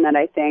someone that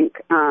I think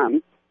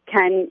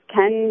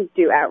can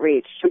do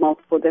outreach to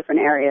multiple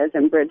different areas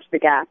and bridge the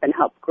gap and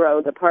help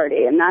grow the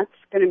party, and that's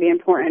going to be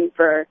important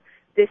for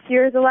this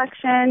year's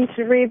election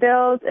to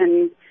rebuild.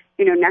 And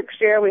next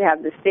year we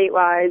have the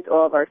statewide,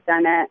 all of our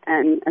Senate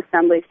and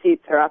Assembly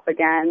seats are up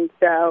again.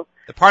 So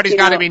the party's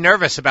got to be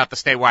nervous about the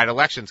statewide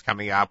elections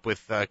coming up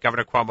with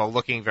Governor Cuomo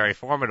looking very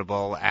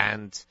formidable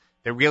and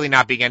there really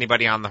not being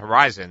anybody on the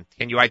horizon.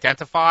 Can you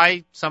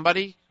identify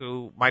somebody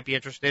who might be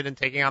interested in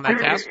taking on that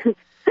task?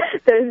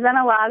 There's been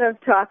a lot of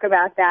talk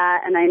about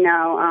that, and I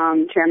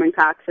know Chairman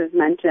Cox has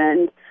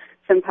mentioned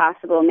some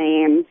possible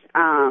names.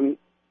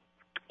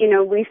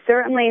 We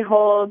certainly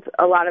hold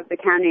a lot of the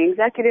county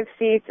executive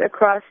seats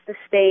across the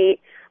state.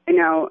 I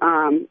know,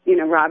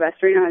 Rob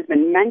Estorino has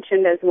been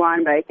mentioned as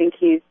one, but I think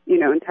he's,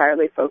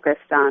 entirely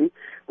focused on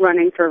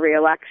running for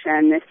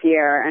re-election this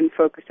year and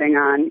focusing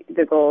on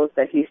the goals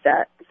that he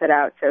set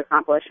out to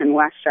accomplish in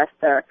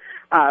Westchester.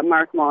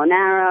 Mark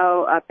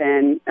Molinaro up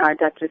in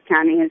Dutchess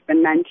County has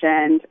been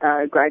mentioned.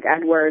 Greg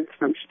Edwards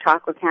from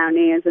Chautauqua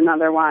County is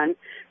another one.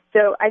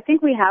 So I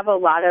think we have a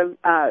lot of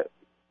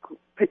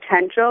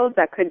potential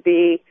that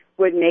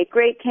would make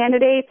great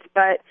candidates,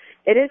 but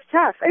it is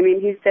tough. I mean,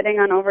 he's sitting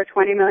on over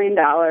 $20 million.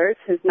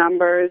 His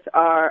numbers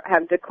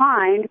have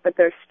declined, but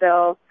they're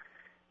still,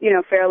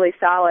 fairly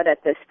solid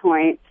at this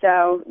point.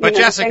 So, but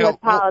Jessica, the thing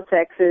with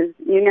politics is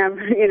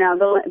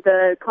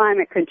the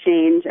climate could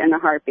change in a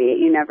heartbeat.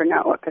 You never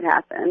know what could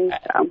happen.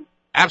 So.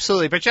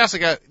 Absolutely. But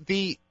Jessica,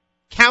 the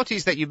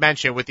counties that you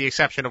mentioned, with the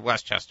exception of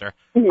Westchester,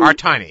 mm-hmm. are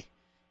tiny.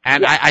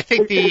 And yeah. I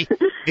think the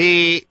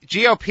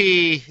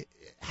GOP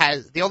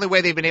the only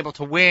way they've been able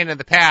to win in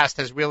the past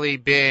has really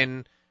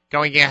been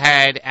going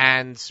ahead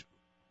and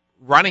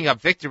running up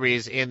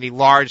victories in the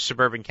large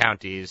suburban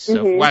counties of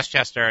mm-hmm.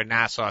 Westchester,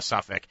 Nassau,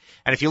 Suffolk.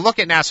 And if you look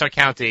at Nassau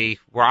County,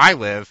 where I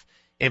live,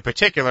 in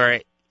particular,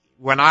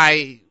 when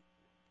I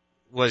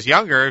was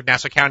younger,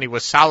 Nassau County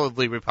was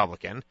solidly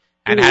Republican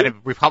and mm-hmm. had a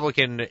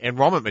Republican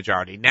enrollment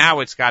majority. Now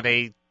it's got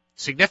a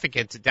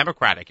significant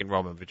Democratic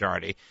enrollment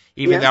majority,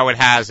 even though it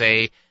has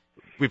a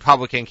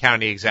Republican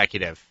county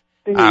executive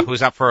mm-hmm.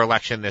 Who's up for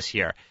election this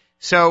year.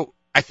 So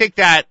I think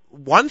that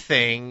one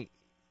thing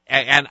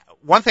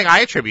I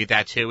attribute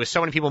that to is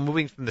so many people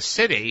moving from the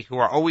city who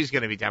are always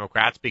going to be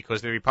Democrats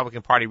because the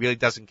Republican Party really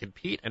doesn't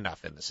compete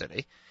enough in the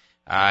city.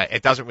 They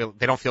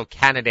don't feel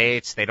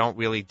candidates. They don't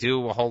really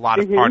do a whole lot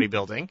of mm-hmm. party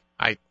building.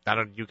 I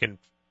don't, you can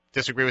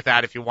disagree with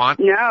that if you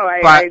want. No,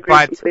 I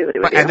agree completely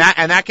with you.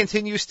 And that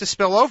continues to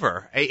spill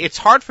over. It's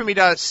hard for me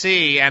to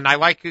see, and I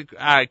like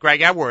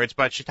Greg Edwards,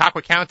 but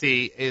Chautauqua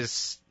County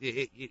is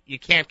you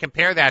can't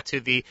compare that to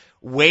the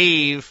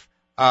wave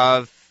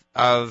of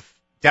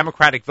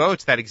Democratic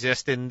votes that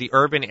exist in the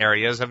urban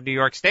areas of New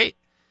York State.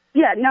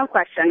 Yeah, no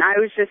question. I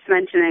was just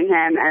mentioning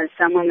him as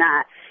someone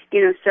that,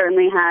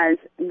 certainly has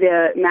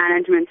the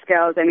management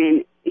skills. I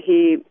mean,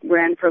 he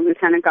ran for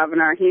lieutenant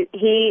governor.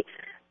 He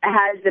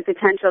has the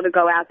potential to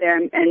go out there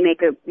and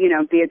make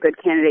be a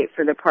good candidate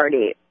for the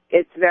party.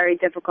 It's very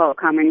difficult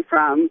coming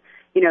from,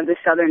 the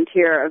southern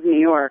tier of New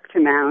York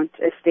to mount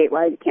a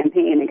statewide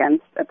campaign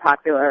against a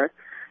popular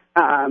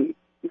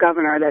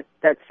governor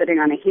that's sitting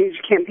on a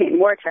huge campaign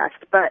war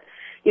chest. But,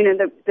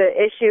 the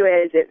issue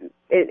is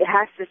it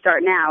has to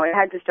start now. It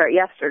had to start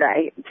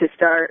yesterday to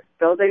start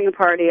building the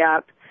party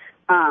up,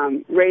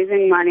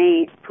 raising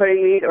money,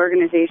 putting these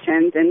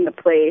organizations into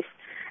place.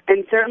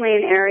 And certainly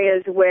in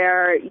areas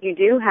where you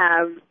do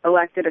have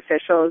elected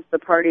officials, the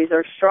parties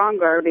are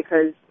stronger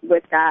because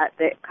with that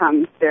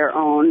comes their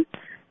own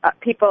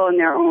people in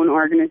their own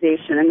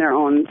organization and their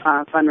own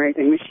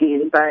fundraising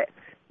machine. But,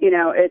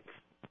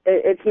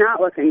 it's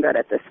not looking good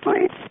at this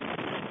point.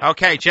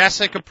 Okay,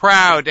 Jessica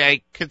Proud,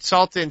 a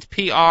consultant,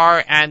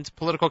 PR, and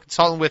political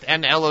consultant with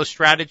NLO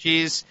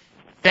Strategies.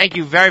 Thank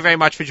you very, very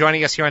much for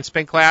joining us here on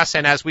Spin Class.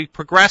 And as we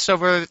progress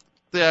over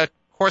the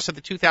course of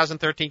the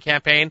 2013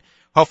 campaign,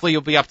 hopefully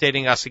you'll be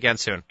updating us again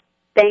soon.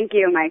 Thank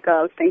you,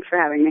 Michael. Thanks for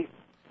having me.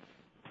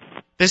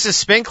 This is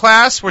Spin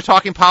Class. We're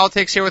talking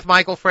politics here with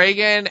Michael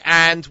Fragan,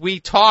 and we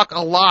talk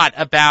a lot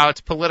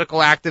about political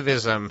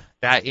activism,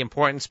 the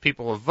importance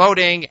people of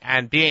voting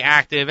and being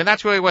active, and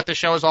that's really what the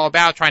show is all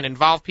about, trying to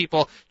involve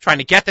people, trying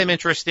to get them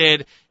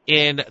interested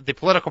in the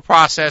political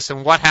process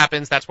and what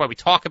happens. That's why we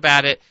talk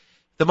about it.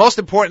 The most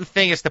important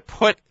thing is to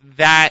put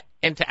that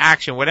into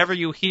action. Whatever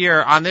you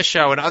hear on this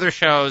show and other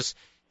shows,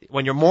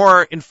 when you're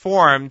more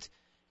informed,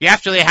 you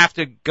actually have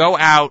to go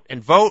out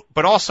and vote,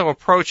 but also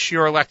approach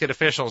your elected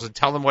officials and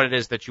tell them what it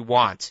is that you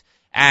want.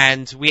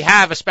 And we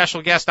have a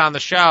special guest on the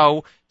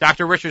show,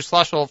 Dr. Richard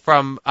Schlussel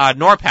from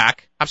NORPAC.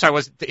 I'm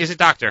sorry, is it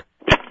Doctor?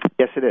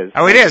 Yes, it is.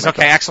 Oh, it is.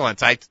 Okay,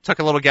 excellent. I took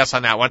a little guess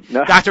on that one.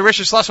 No. Dr.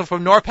 Richard Schlussel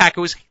from NORPAC,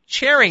 who is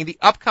chairing the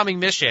upcoming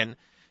mission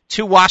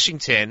to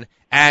Washington.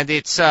 And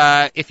it's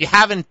if you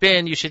haven't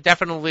been, you should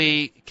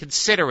definitely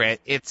consider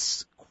it.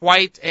 It's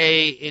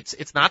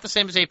it's not the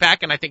same as AIPAC,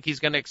 and I think he's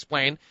going to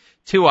explain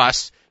to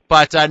us.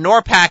 But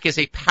NORPAC is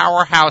a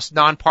powerhouse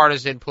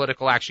nonpartisan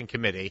political action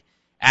committee,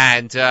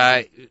 and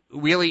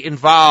really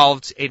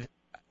involved in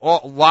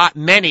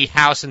many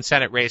House and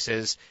Senate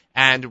races,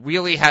 and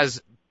really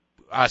has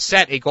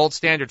set a gold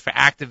standard for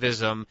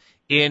activism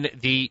in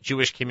the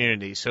Jewish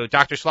community. So,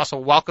 Dr.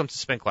 Schlussel, welcome to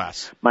Spin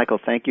Class. Michael,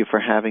 thank you for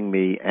having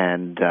me,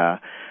 and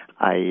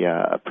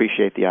I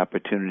appreciate the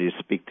opportunity to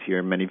speak to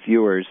your many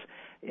viewers,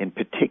 in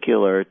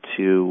particular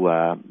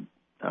to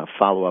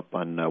follow up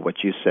on what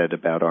you said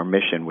about our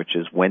mission, which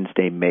is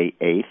Wednesday, May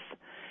 8th.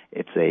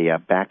 It's a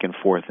back and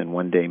forth and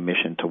one-day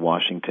mission to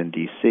Washington,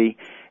 D.C.,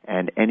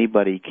 and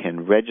anybody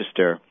can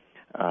register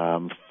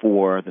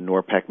for the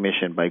NORPAC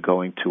mission by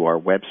going to our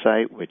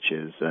website, which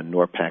is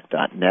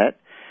norpac.net,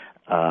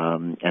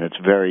 and it's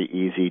very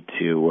easy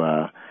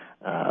to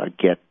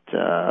get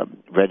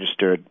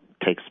registered.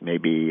 It takes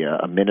maybe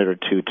a minute or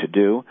two to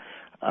do.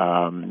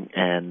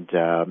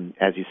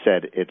 As you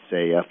said, it's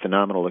a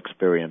phenomenal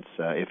experience.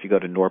 If you go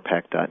to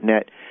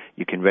norpac.net,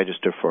 you can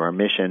register for our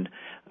mission,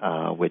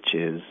 which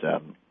is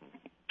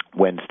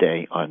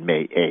Wednesday on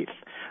May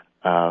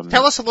 8th.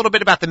 Tell us a little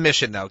bit about the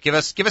mission, though. Give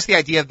us the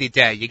idea of the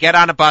day. You get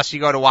on a bus, you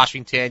go to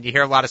Washington, you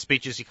hear a lot of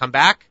speeches, you come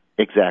back?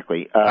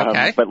 Exactly.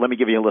 Okay. But let me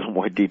give you a little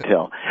more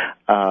detail.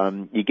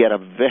 You get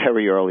up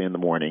very early in the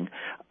morning.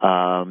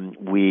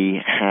 We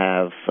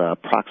have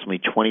approximately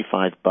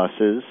 25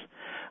 buses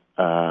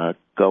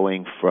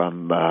going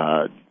from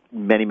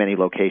many, many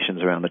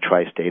locations around the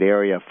tri-state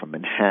area, from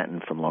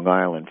Manhattan, from Long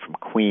Island, from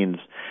Queens,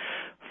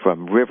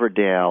 from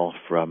Riverdale,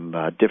 from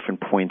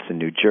different points in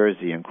New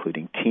Jersey,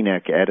 including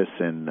Teaneck,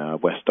 Edison,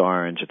 West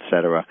Orange,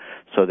 etc.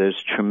 So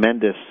there's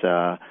tremendous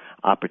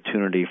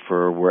opportunity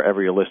for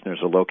wherever your listeners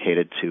are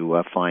located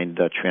to find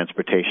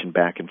transportation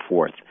back and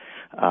forth.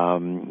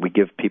 We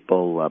give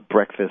people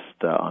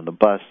breakfast on the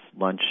bus,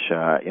 lunch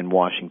in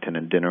Washington,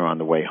 and dinner on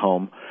the way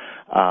home.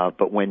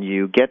 But when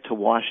you get to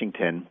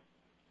Washington,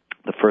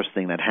 the first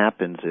thing that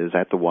happens is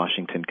at the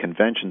Washington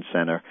Convention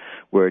Center,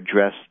 we're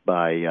addressed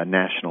by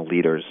national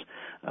leaders,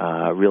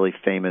 really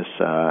famous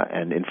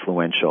and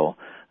influential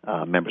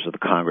members of the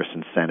Congress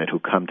and Senate who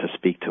come to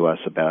speak to us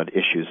about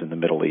issues in the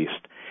Middle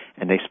East.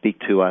 And they speak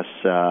to us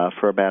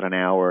for about an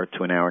hour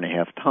to an hour and a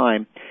half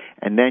time,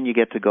 and then you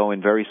get to go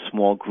in very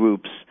small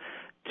groups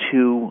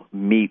to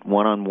meet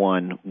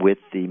one-on-one with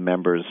the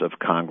members of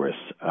Congress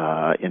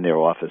in their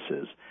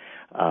offices,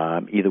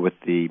 either with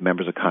the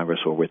members of Congress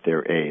or with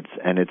their aides.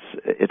 And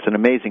it's an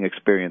amazing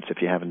experience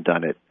if you haven't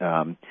done it.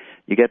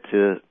 You get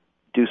to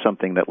do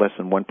something that less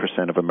than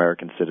 1% of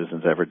American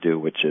citizens ever do,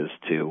 which is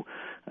to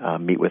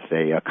meet with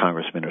a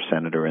congressman or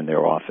senator in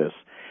their office.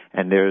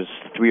 And there's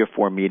 3 or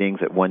 4 meetings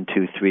at 1,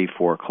 2, 3,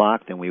 4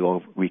 o'clock. Then we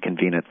will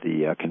reconvene at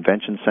the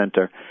convention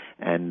center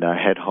and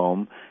head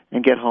home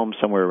and get home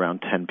somewhere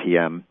around 10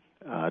 p.m.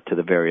 To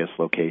the various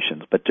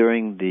locations. But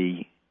during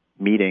the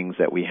meetings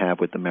that we have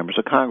with the members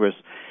of Congress,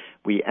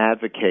 we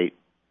advocate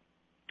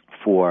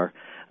for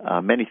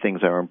many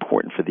things that are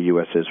important for the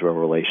U.S.-Israel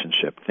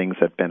relationship, things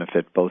that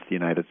benefit both the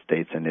United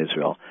States and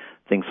Israel,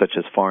 things such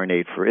as foreign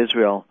aid for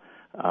Israel.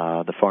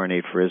 The foreign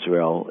aid for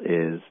Israel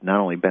is not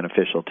only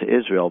beneficial to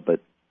Israel, but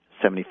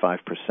 75%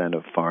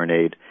 of foreign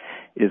aid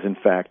is, in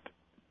fact,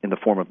 in the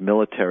form of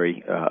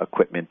military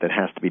equipment that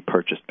has to be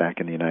purchased back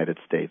in the United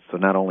States. So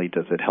not only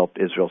does it help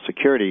Israel's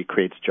security, it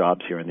creates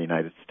jobs here in the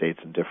United States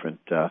in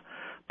different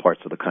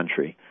parts of the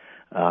country.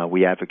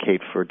 We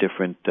advocate for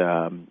different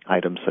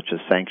items such as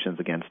sanctions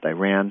against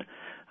Iran.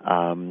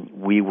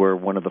 We were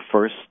one of the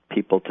first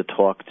people to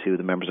talk to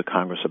the members of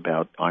Congress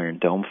about Iron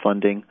Dome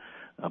funding.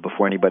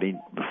 Before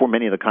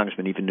many of the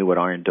congressmen even knew what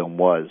Iron Dome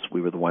was, we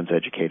were the ones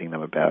educating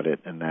them about it,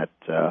 and that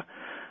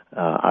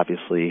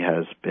obviously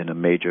has been a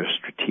major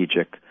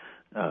strategic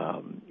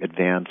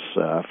advance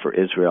for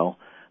Israel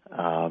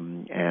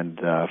and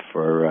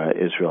for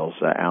Israel's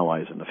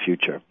allies in the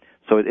future.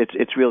 So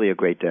it's really a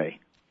great day.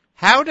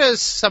 How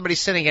does somebody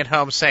sitting at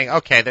home saying,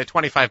 okay, there are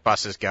 25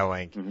 buses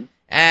going,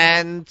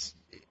 and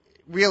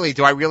really,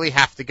 do I really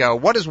have to go?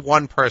 What does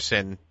one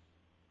person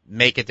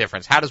make a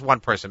difference? How does one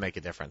person make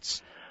a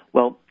difference?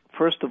 Well,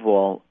 first of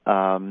all,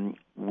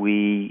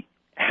 we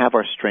have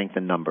our strength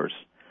in numbers.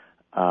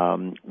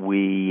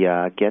 We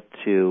get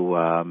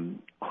to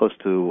close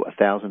to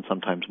 1,000,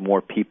 sometimes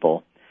more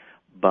people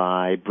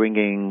by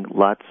bringing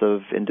lots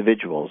of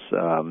individuals.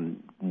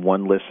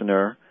 One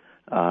listener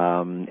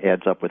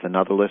adds up with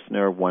another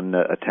listener, one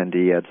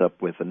attendee adds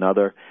up with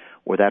another,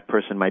 or that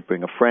person might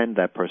bring a friend,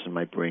 that person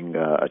might bring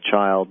a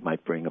child,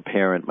 might bring a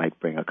parent, might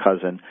bring a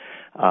cousin,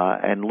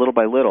 and little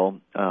by little,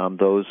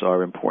 those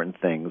are important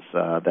things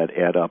that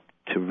add up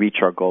to reach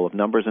our goal of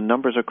numbers, and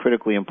numbers are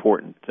critically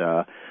important.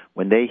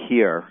 When they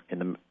hear in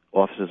the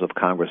offices of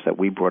Congress that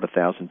we brought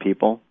 1,000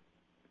 people,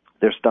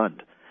 they're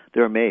stunned.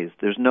 They're amazed.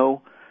 There's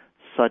no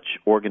such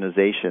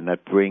organization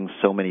that brings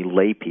so many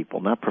lay people,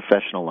 not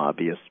professional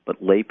lobbyists,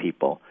 but lay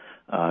people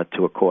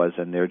to a cause,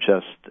 and they're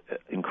just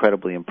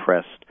incredibly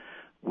impressed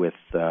with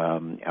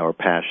our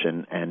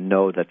passion and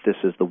know that this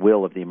is the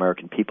will of the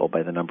American people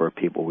by the number of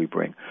people we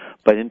bring.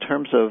 But in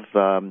terms of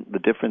the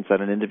difference that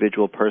an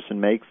individual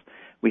person makes,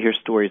 we hear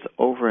stories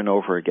over and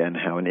over again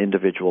how an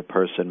individual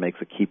person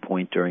makes a key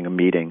point during a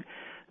meeting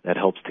that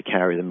helps to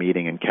carry the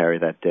meeting and carry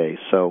that day.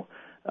 So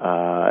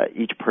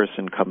each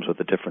person comes with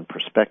a different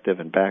perspective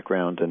and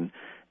background,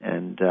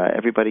 and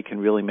everybody can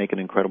really make an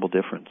incredible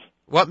difference.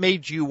 What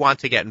made you want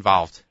to get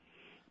involved?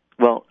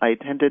 Well, I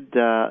attended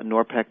a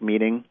NORPAC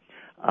meeting,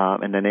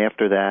 and then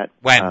after that,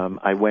 when?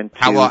 I went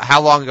to...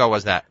 How long ago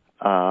was that?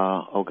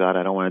 Oh, God,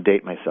 I don't want to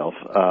date myself.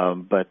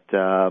 But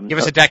give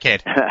us a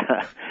decade.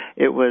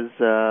 It was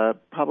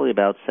probably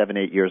about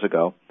 7-8 years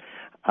ago.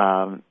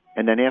 And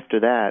then after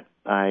that,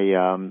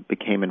 I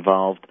became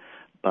involved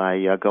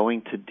by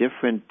going to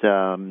different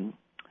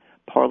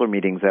parlor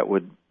meetings that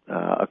would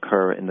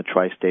occur in the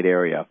tri-state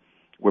area,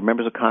 where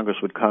members of Congress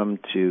would come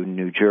to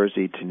New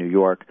Jersey, to New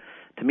York,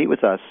 to meet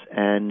with us,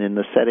 and in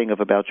the setting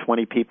of about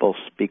 20 people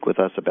speak with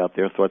us about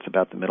their thoughts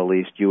about the Middle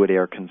East. You would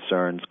air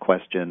concerns,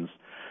 questions,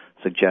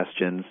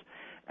 suggestions,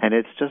 and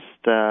it's just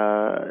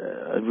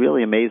a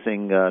really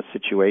amazing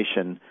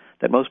situation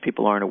that most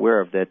people aren't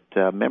aware of,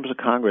 that members of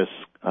Congress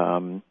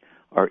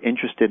are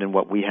interested in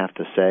what we have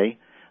to say.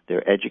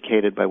 They're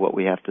educated by what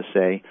we have to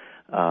say.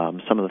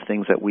 Some of the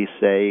things that we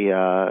say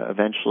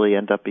eventually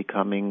end up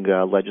becoming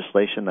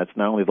legislation that's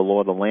not only the law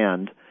of the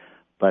land,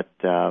 but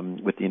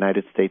with the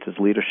United States'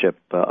 leadership,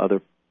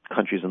 other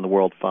countries in the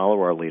world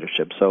follow our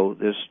leadership. So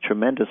there's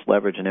tremendous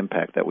leverage and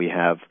impact that we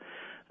have,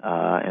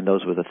 and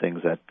those were the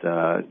things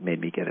that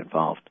made me get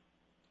involved.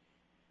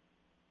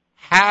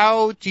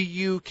 How do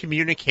you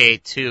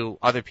communicate to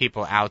other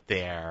people out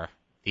there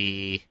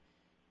the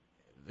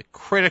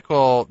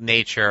critical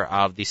nature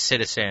of the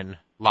citizen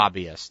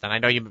lobbyist? And I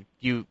know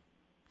you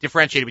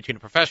differentiated between a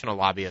professional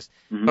lobbyist,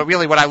 but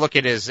really what I look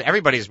at is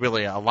everybody's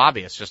really a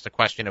lobbyist, just a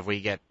question of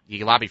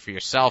you lobby for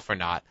yourself or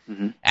not.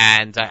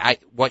 And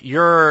what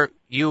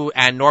you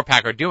and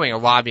NORPAC are doing are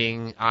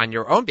lobbying on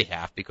your own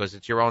behalf because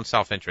it's your own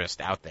self-interest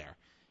out there.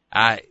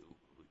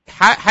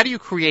 How do you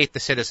create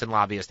the citizen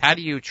lobbyist? How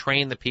do you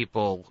train the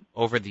people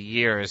over the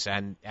years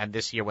and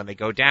this year when they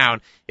go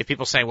down, if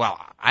people say, well,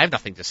 I have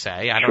nothing to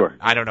say,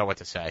 I don't know what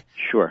to say?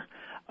 Sure.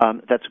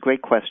 That's a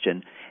great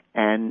question.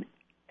 And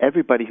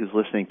everybody who's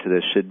listening to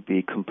this should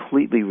be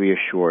completely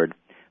reassured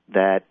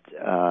that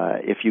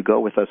if you go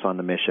with us on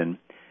the mission,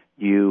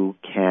 you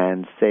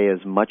can say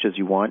as much as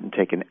you want and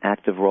take an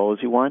active role as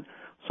you want.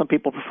 Some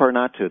people prefer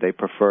not to. They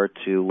prefer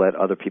to let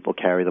other people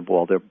carry the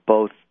ball. They're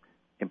both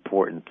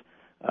important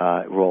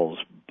roles,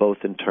 both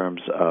in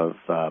terms of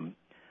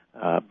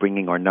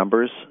bringing our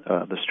numbers,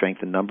 the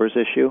strength in numbers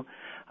issue.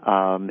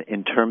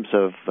 In terms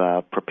of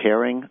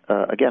preparing,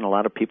 again, a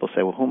lot of people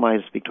say, well, who am I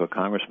to speak to a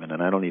congressman?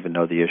 And I don't even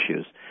know the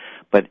issues.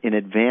 But in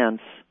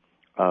advance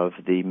of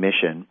the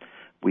mission,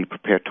 we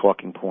prepare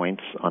talking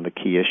points on the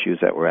key issues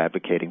that we're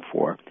advocating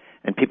for.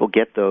 And people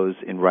get those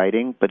in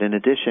writing. But in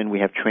addition,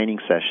 we have training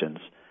sessions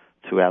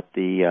throughout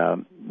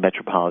the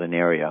metropolitan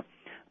area.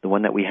 The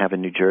one that we have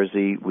in New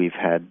Jersey, we've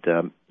had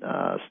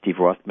Steve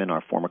Rothman,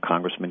 our former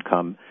congressman,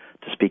 come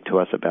to speak to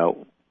us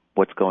about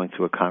what's going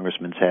through a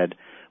congressman's head.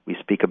 We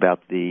speak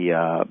about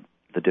the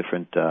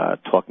different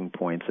talking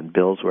points and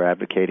bills we're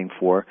advocating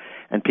for,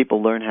 and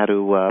people learn how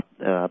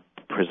to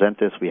present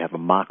this. We have a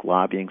mock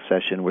lobbying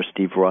session where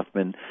Steve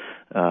Rothman,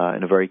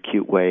 in a very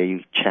cute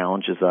way,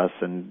 challenges us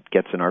and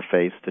gets in our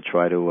face to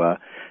try to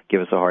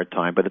give us a hard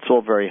time. But it's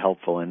all very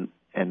helpful, and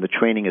the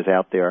training is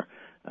out there.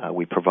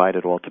 We provide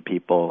it all to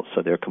people,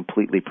 so they're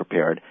completely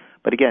prepared.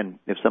 But again,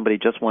 if somebody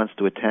just wants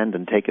to attend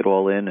and take it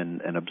all in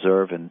and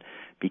observe and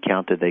be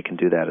counted, they can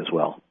do that as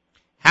well.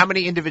 How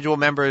many individual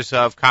members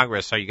of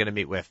Congress are you going to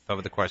meet with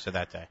over the course of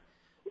that day?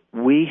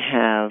 We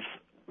have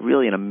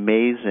really an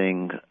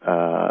amazing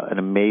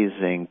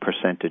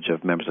percentage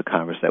of members of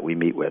Congress that we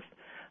meet with.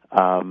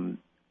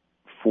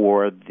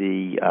 For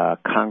the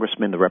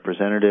congressmen, the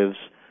representatives,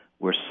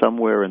 we're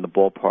somewhere in the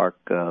ballpark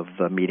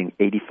of meeting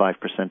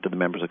 85% of the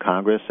members of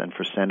Congress, and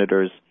for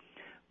senators,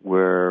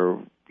 we're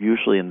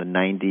usually in the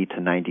 90 to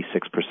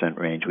 96%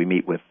 range. We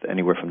meet with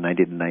anywhere from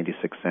 90 to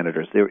 96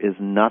 senators. There is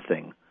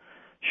nothing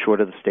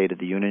short of the State of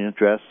the Union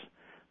address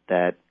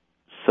that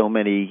so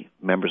many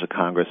members of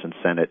Congress and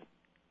Senate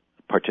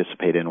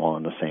participate in all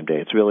on the same day.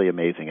 It's really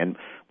amazing. And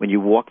when you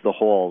walk the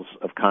halls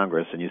of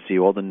Congress and you see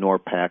all the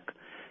NORPAC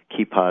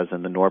kippas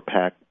and the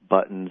NORPAC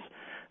buttons,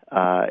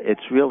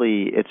 it's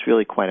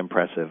really quite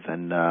impressive.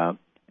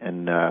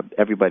 And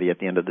everybody at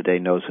the end of the day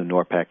knows who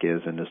NORPAC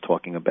is and is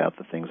talking about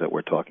the things that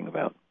we're talking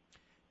about.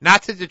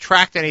 Not to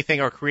detract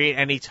anything or create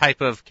any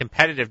type of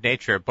competitive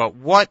nature, but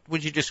what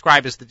would you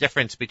describe as the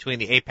difference between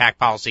the AIPAC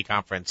Policy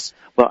Conference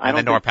and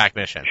the NORPAC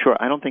mission? Sure.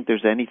 I don't think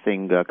there's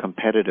anything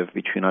competitive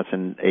between us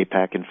and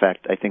AIPAC. In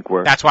fact, I think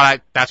we're... That's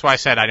why I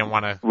said I didn't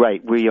want to...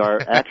 Right. We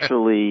are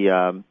actually...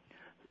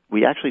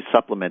 we actually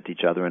supplement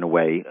each other in a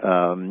way.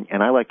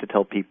 And I like to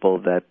tell people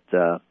that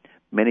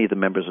many of the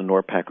members of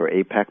NORPAC are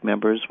AIPAC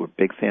members. We're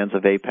big fans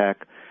of AIPAC.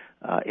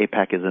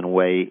 AIPAC is, in a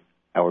way,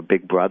 our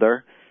big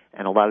brother.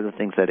 And a lot of the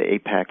things that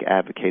AIPAC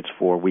advocates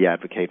for, we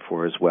advocate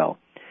for as well.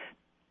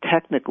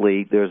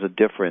 Technically, there's a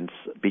difference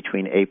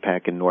between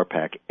AIPAC and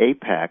NORPAC.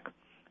 AIPAC,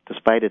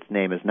 despite its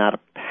name, is not a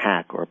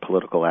PAC or a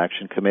political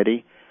action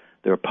committee.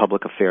 They're a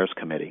public affairs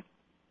committee.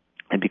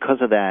 And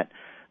because of that,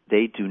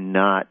 they do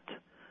not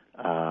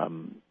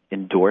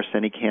endorse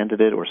any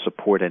candidate or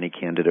support any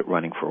candidate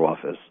running for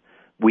office.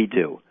 We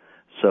do.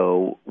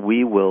 So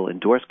we will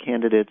endorse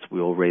candidates.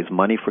 We will raise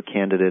money for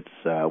candidates.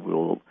 We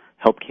will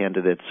help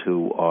candidates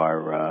who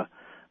are,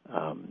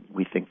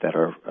 we think that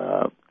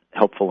are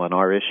helpful on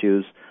our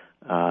issues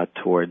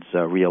towards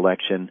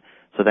re-election.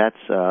 So that's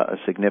a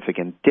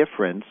significant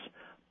difference,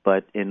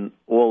 but in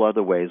all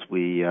other ways,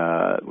 we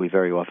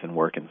very often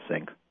work in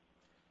sync.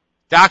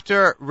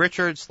 Dr.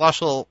 Richard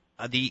Schlussel,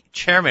 the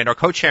chairman or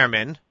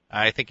co-chairman,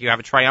 I think you have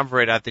a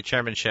triumvirate at the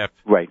chairmanship.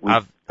 Right.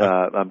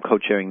 I'm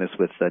co-chairing this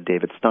with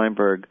David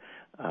Steinberg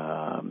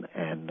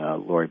and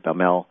Lori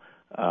Baumel.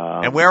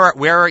 And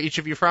where are each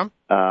of you from?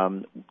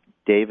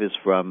 Dave is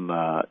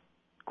from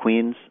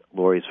Queens.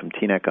 Lori's from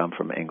Teaneck. I'm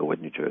from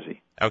Englewood, New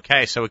Jersey.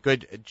 Okay, so a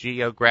good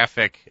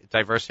geographic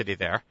diversity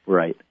there.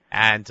 Right.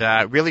 And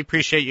really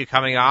appreciate you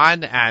coming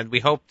on, and we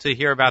hope to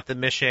hear about the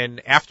mission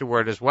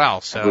afterward as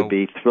well. So I would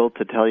be thrilled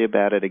to tell you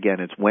about it. Again,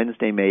 it's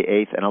Wednesday, May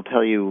 8th, and I'll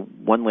tell you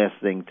one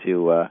last thing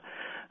to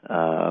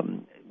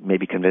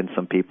maybe convince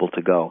some people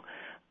to go.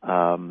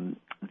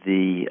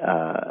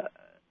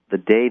 The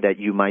day that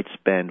you might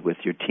spend with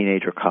your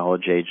teenage or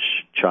college-age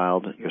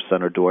child, your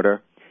son or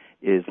daughter,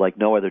 is like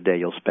no other day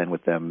you'll spend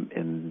with them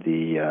in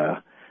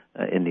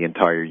the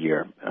entire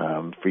year.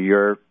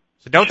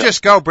 So don't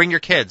just go, bring your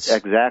kids.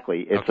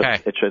 Exactly.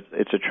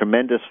 It's a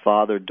tremendous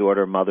father,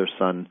 daughter, mother,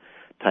 son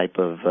type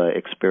of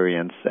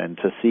experience, and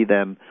to see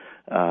them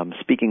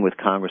speaking with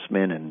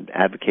congressmen and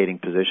advocating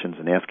positions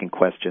and asking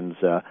questions.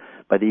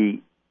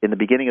 In the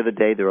beginning of the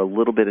day, they're a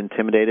little bit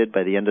intimidated.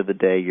 By the end of the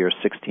day, your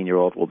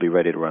 16-year-old will be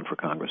ready to run for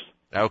Congress.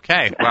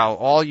 Okay. Well,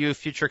 all you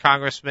future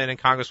congressmen and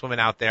congresswomen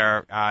out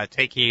there,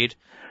 take heed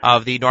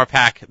of the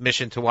NORPAC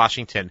mission to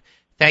Washington.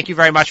 Thank you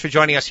very much for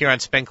joining us here on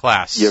Spin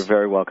Class. You're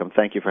very welcome.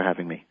 Thank you for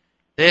having me.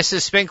 This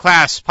is Spin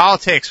Class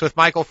Politics with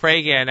Michael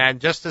Fragan,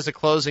 and just as a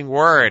closing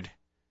word,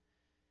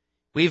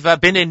 we've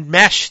been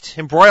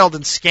embroiled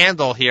in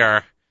scandal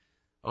here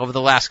over the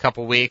last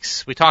couple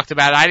weeks. We talked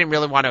about it. I didn't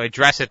really want to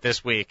address it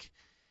this week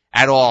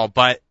at all,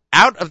 but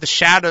out of the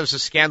shadows of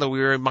scandal, we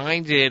were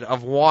reminded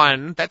of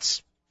one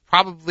that's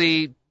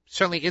probably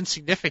certainly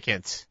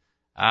insignificant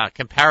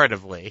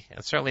comparatively,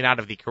 and certainly not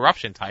of the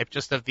corruption type,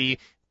 just of the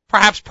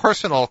perhaps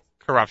personal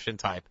corruption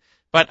type,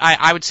 but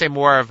I would say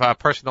more of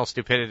personal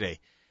stupidity.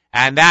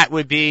 And that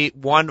would be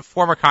one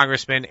former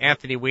Congressman,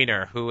 Anthony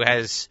Weiner, who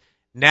has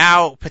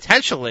now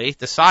potentially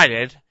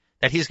decided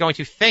that he's going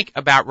to think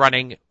about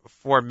running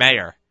for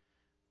mayor.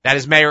 That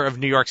is mayor of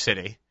New York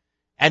City,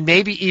 and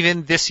maybe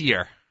even this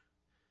year.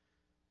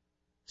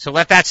 So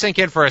let that sink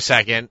in for a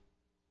second.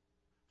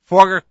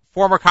 Former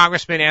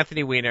Congressman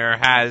Anthony Weiner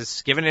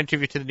has given an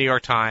interview to the New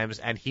York Times,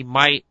 and he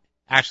might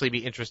actually be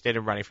interested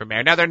in running for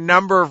mayor. Now, there are a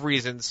number of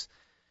reasons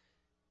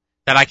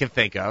that I can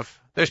think of.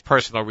 There's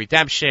personal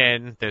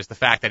redemption. There's the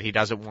fact that he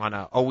doesn't want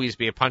to always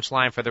be a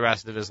punchline for the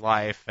rest of his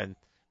life and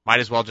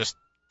might as well just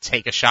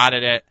take a shot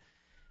at it.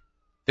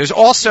 There's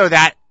also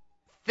that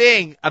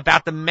thing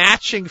about the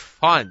matching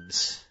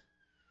funds,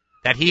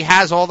 that he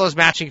has all those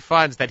matching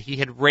funds, that he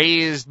had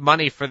raised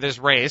money for this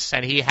race,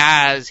 and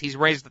he's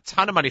raised a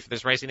ton of money for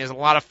this race, and he has a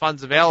lot of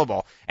funds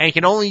available, and he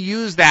can only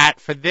use that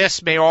for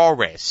this mayoral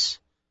race.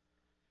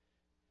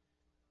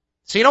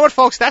 So you know what,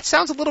 folks? That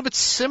sounds a little bit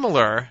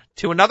similar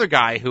to another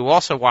guy who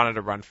also wanted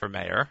to run for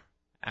mayor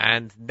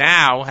and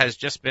now has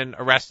just been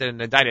arrested and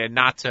indicted,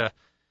 not to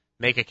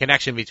make a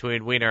connection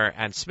between Weiner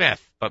and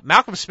Smith. But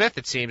Malcolm Smith,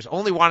 it seems,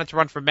 only wanted to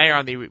run for mayor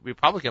on the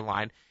Republican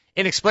line,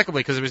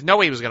 inexplicably, because there was no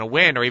way he was going to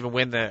win or even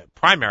win the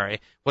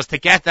primary, was to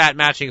get that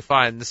matching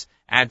funds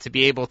and to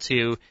be able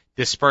to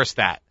disperse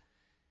that.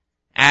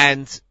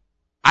 And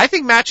I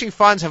think matching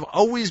funds have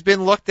always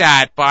been looked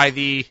at by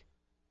the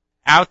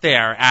out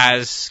there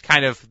as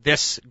kind of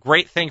this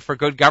great thing for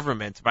good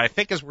government. But I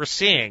think as we're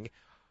seeing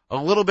a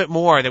little bit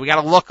more, that we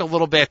got to look a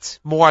little bit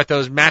more at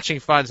those matching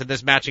funds and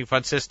this matching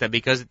fund system,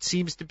 because it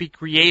seems to be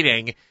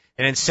creating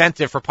an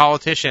incentive for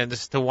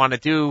politicians to want to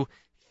do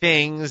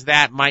things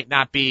that might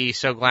not be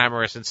so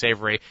glamorous and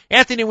savory.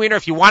 Anthony Weiner,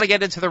 if you want to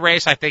get into the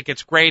race, I think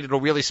it's great. It'll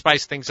really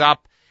spice things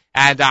up.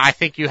 And I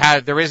think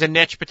there is a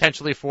niche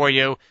potentially for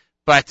you.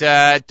 But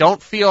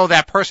don't feel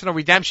that personal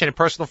redemption and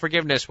personal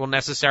forgiveness will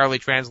necessarily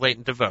translate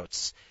into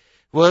votes.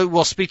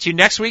 We'll speak to you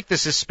next week.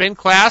 This is Spin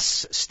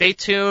Class. Stay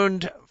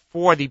tuned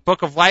for the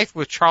Book of Life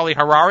with Charlie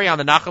Harari on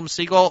the Nachum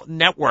Segal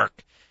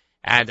Network.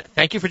 And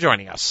thank you for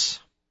joining us.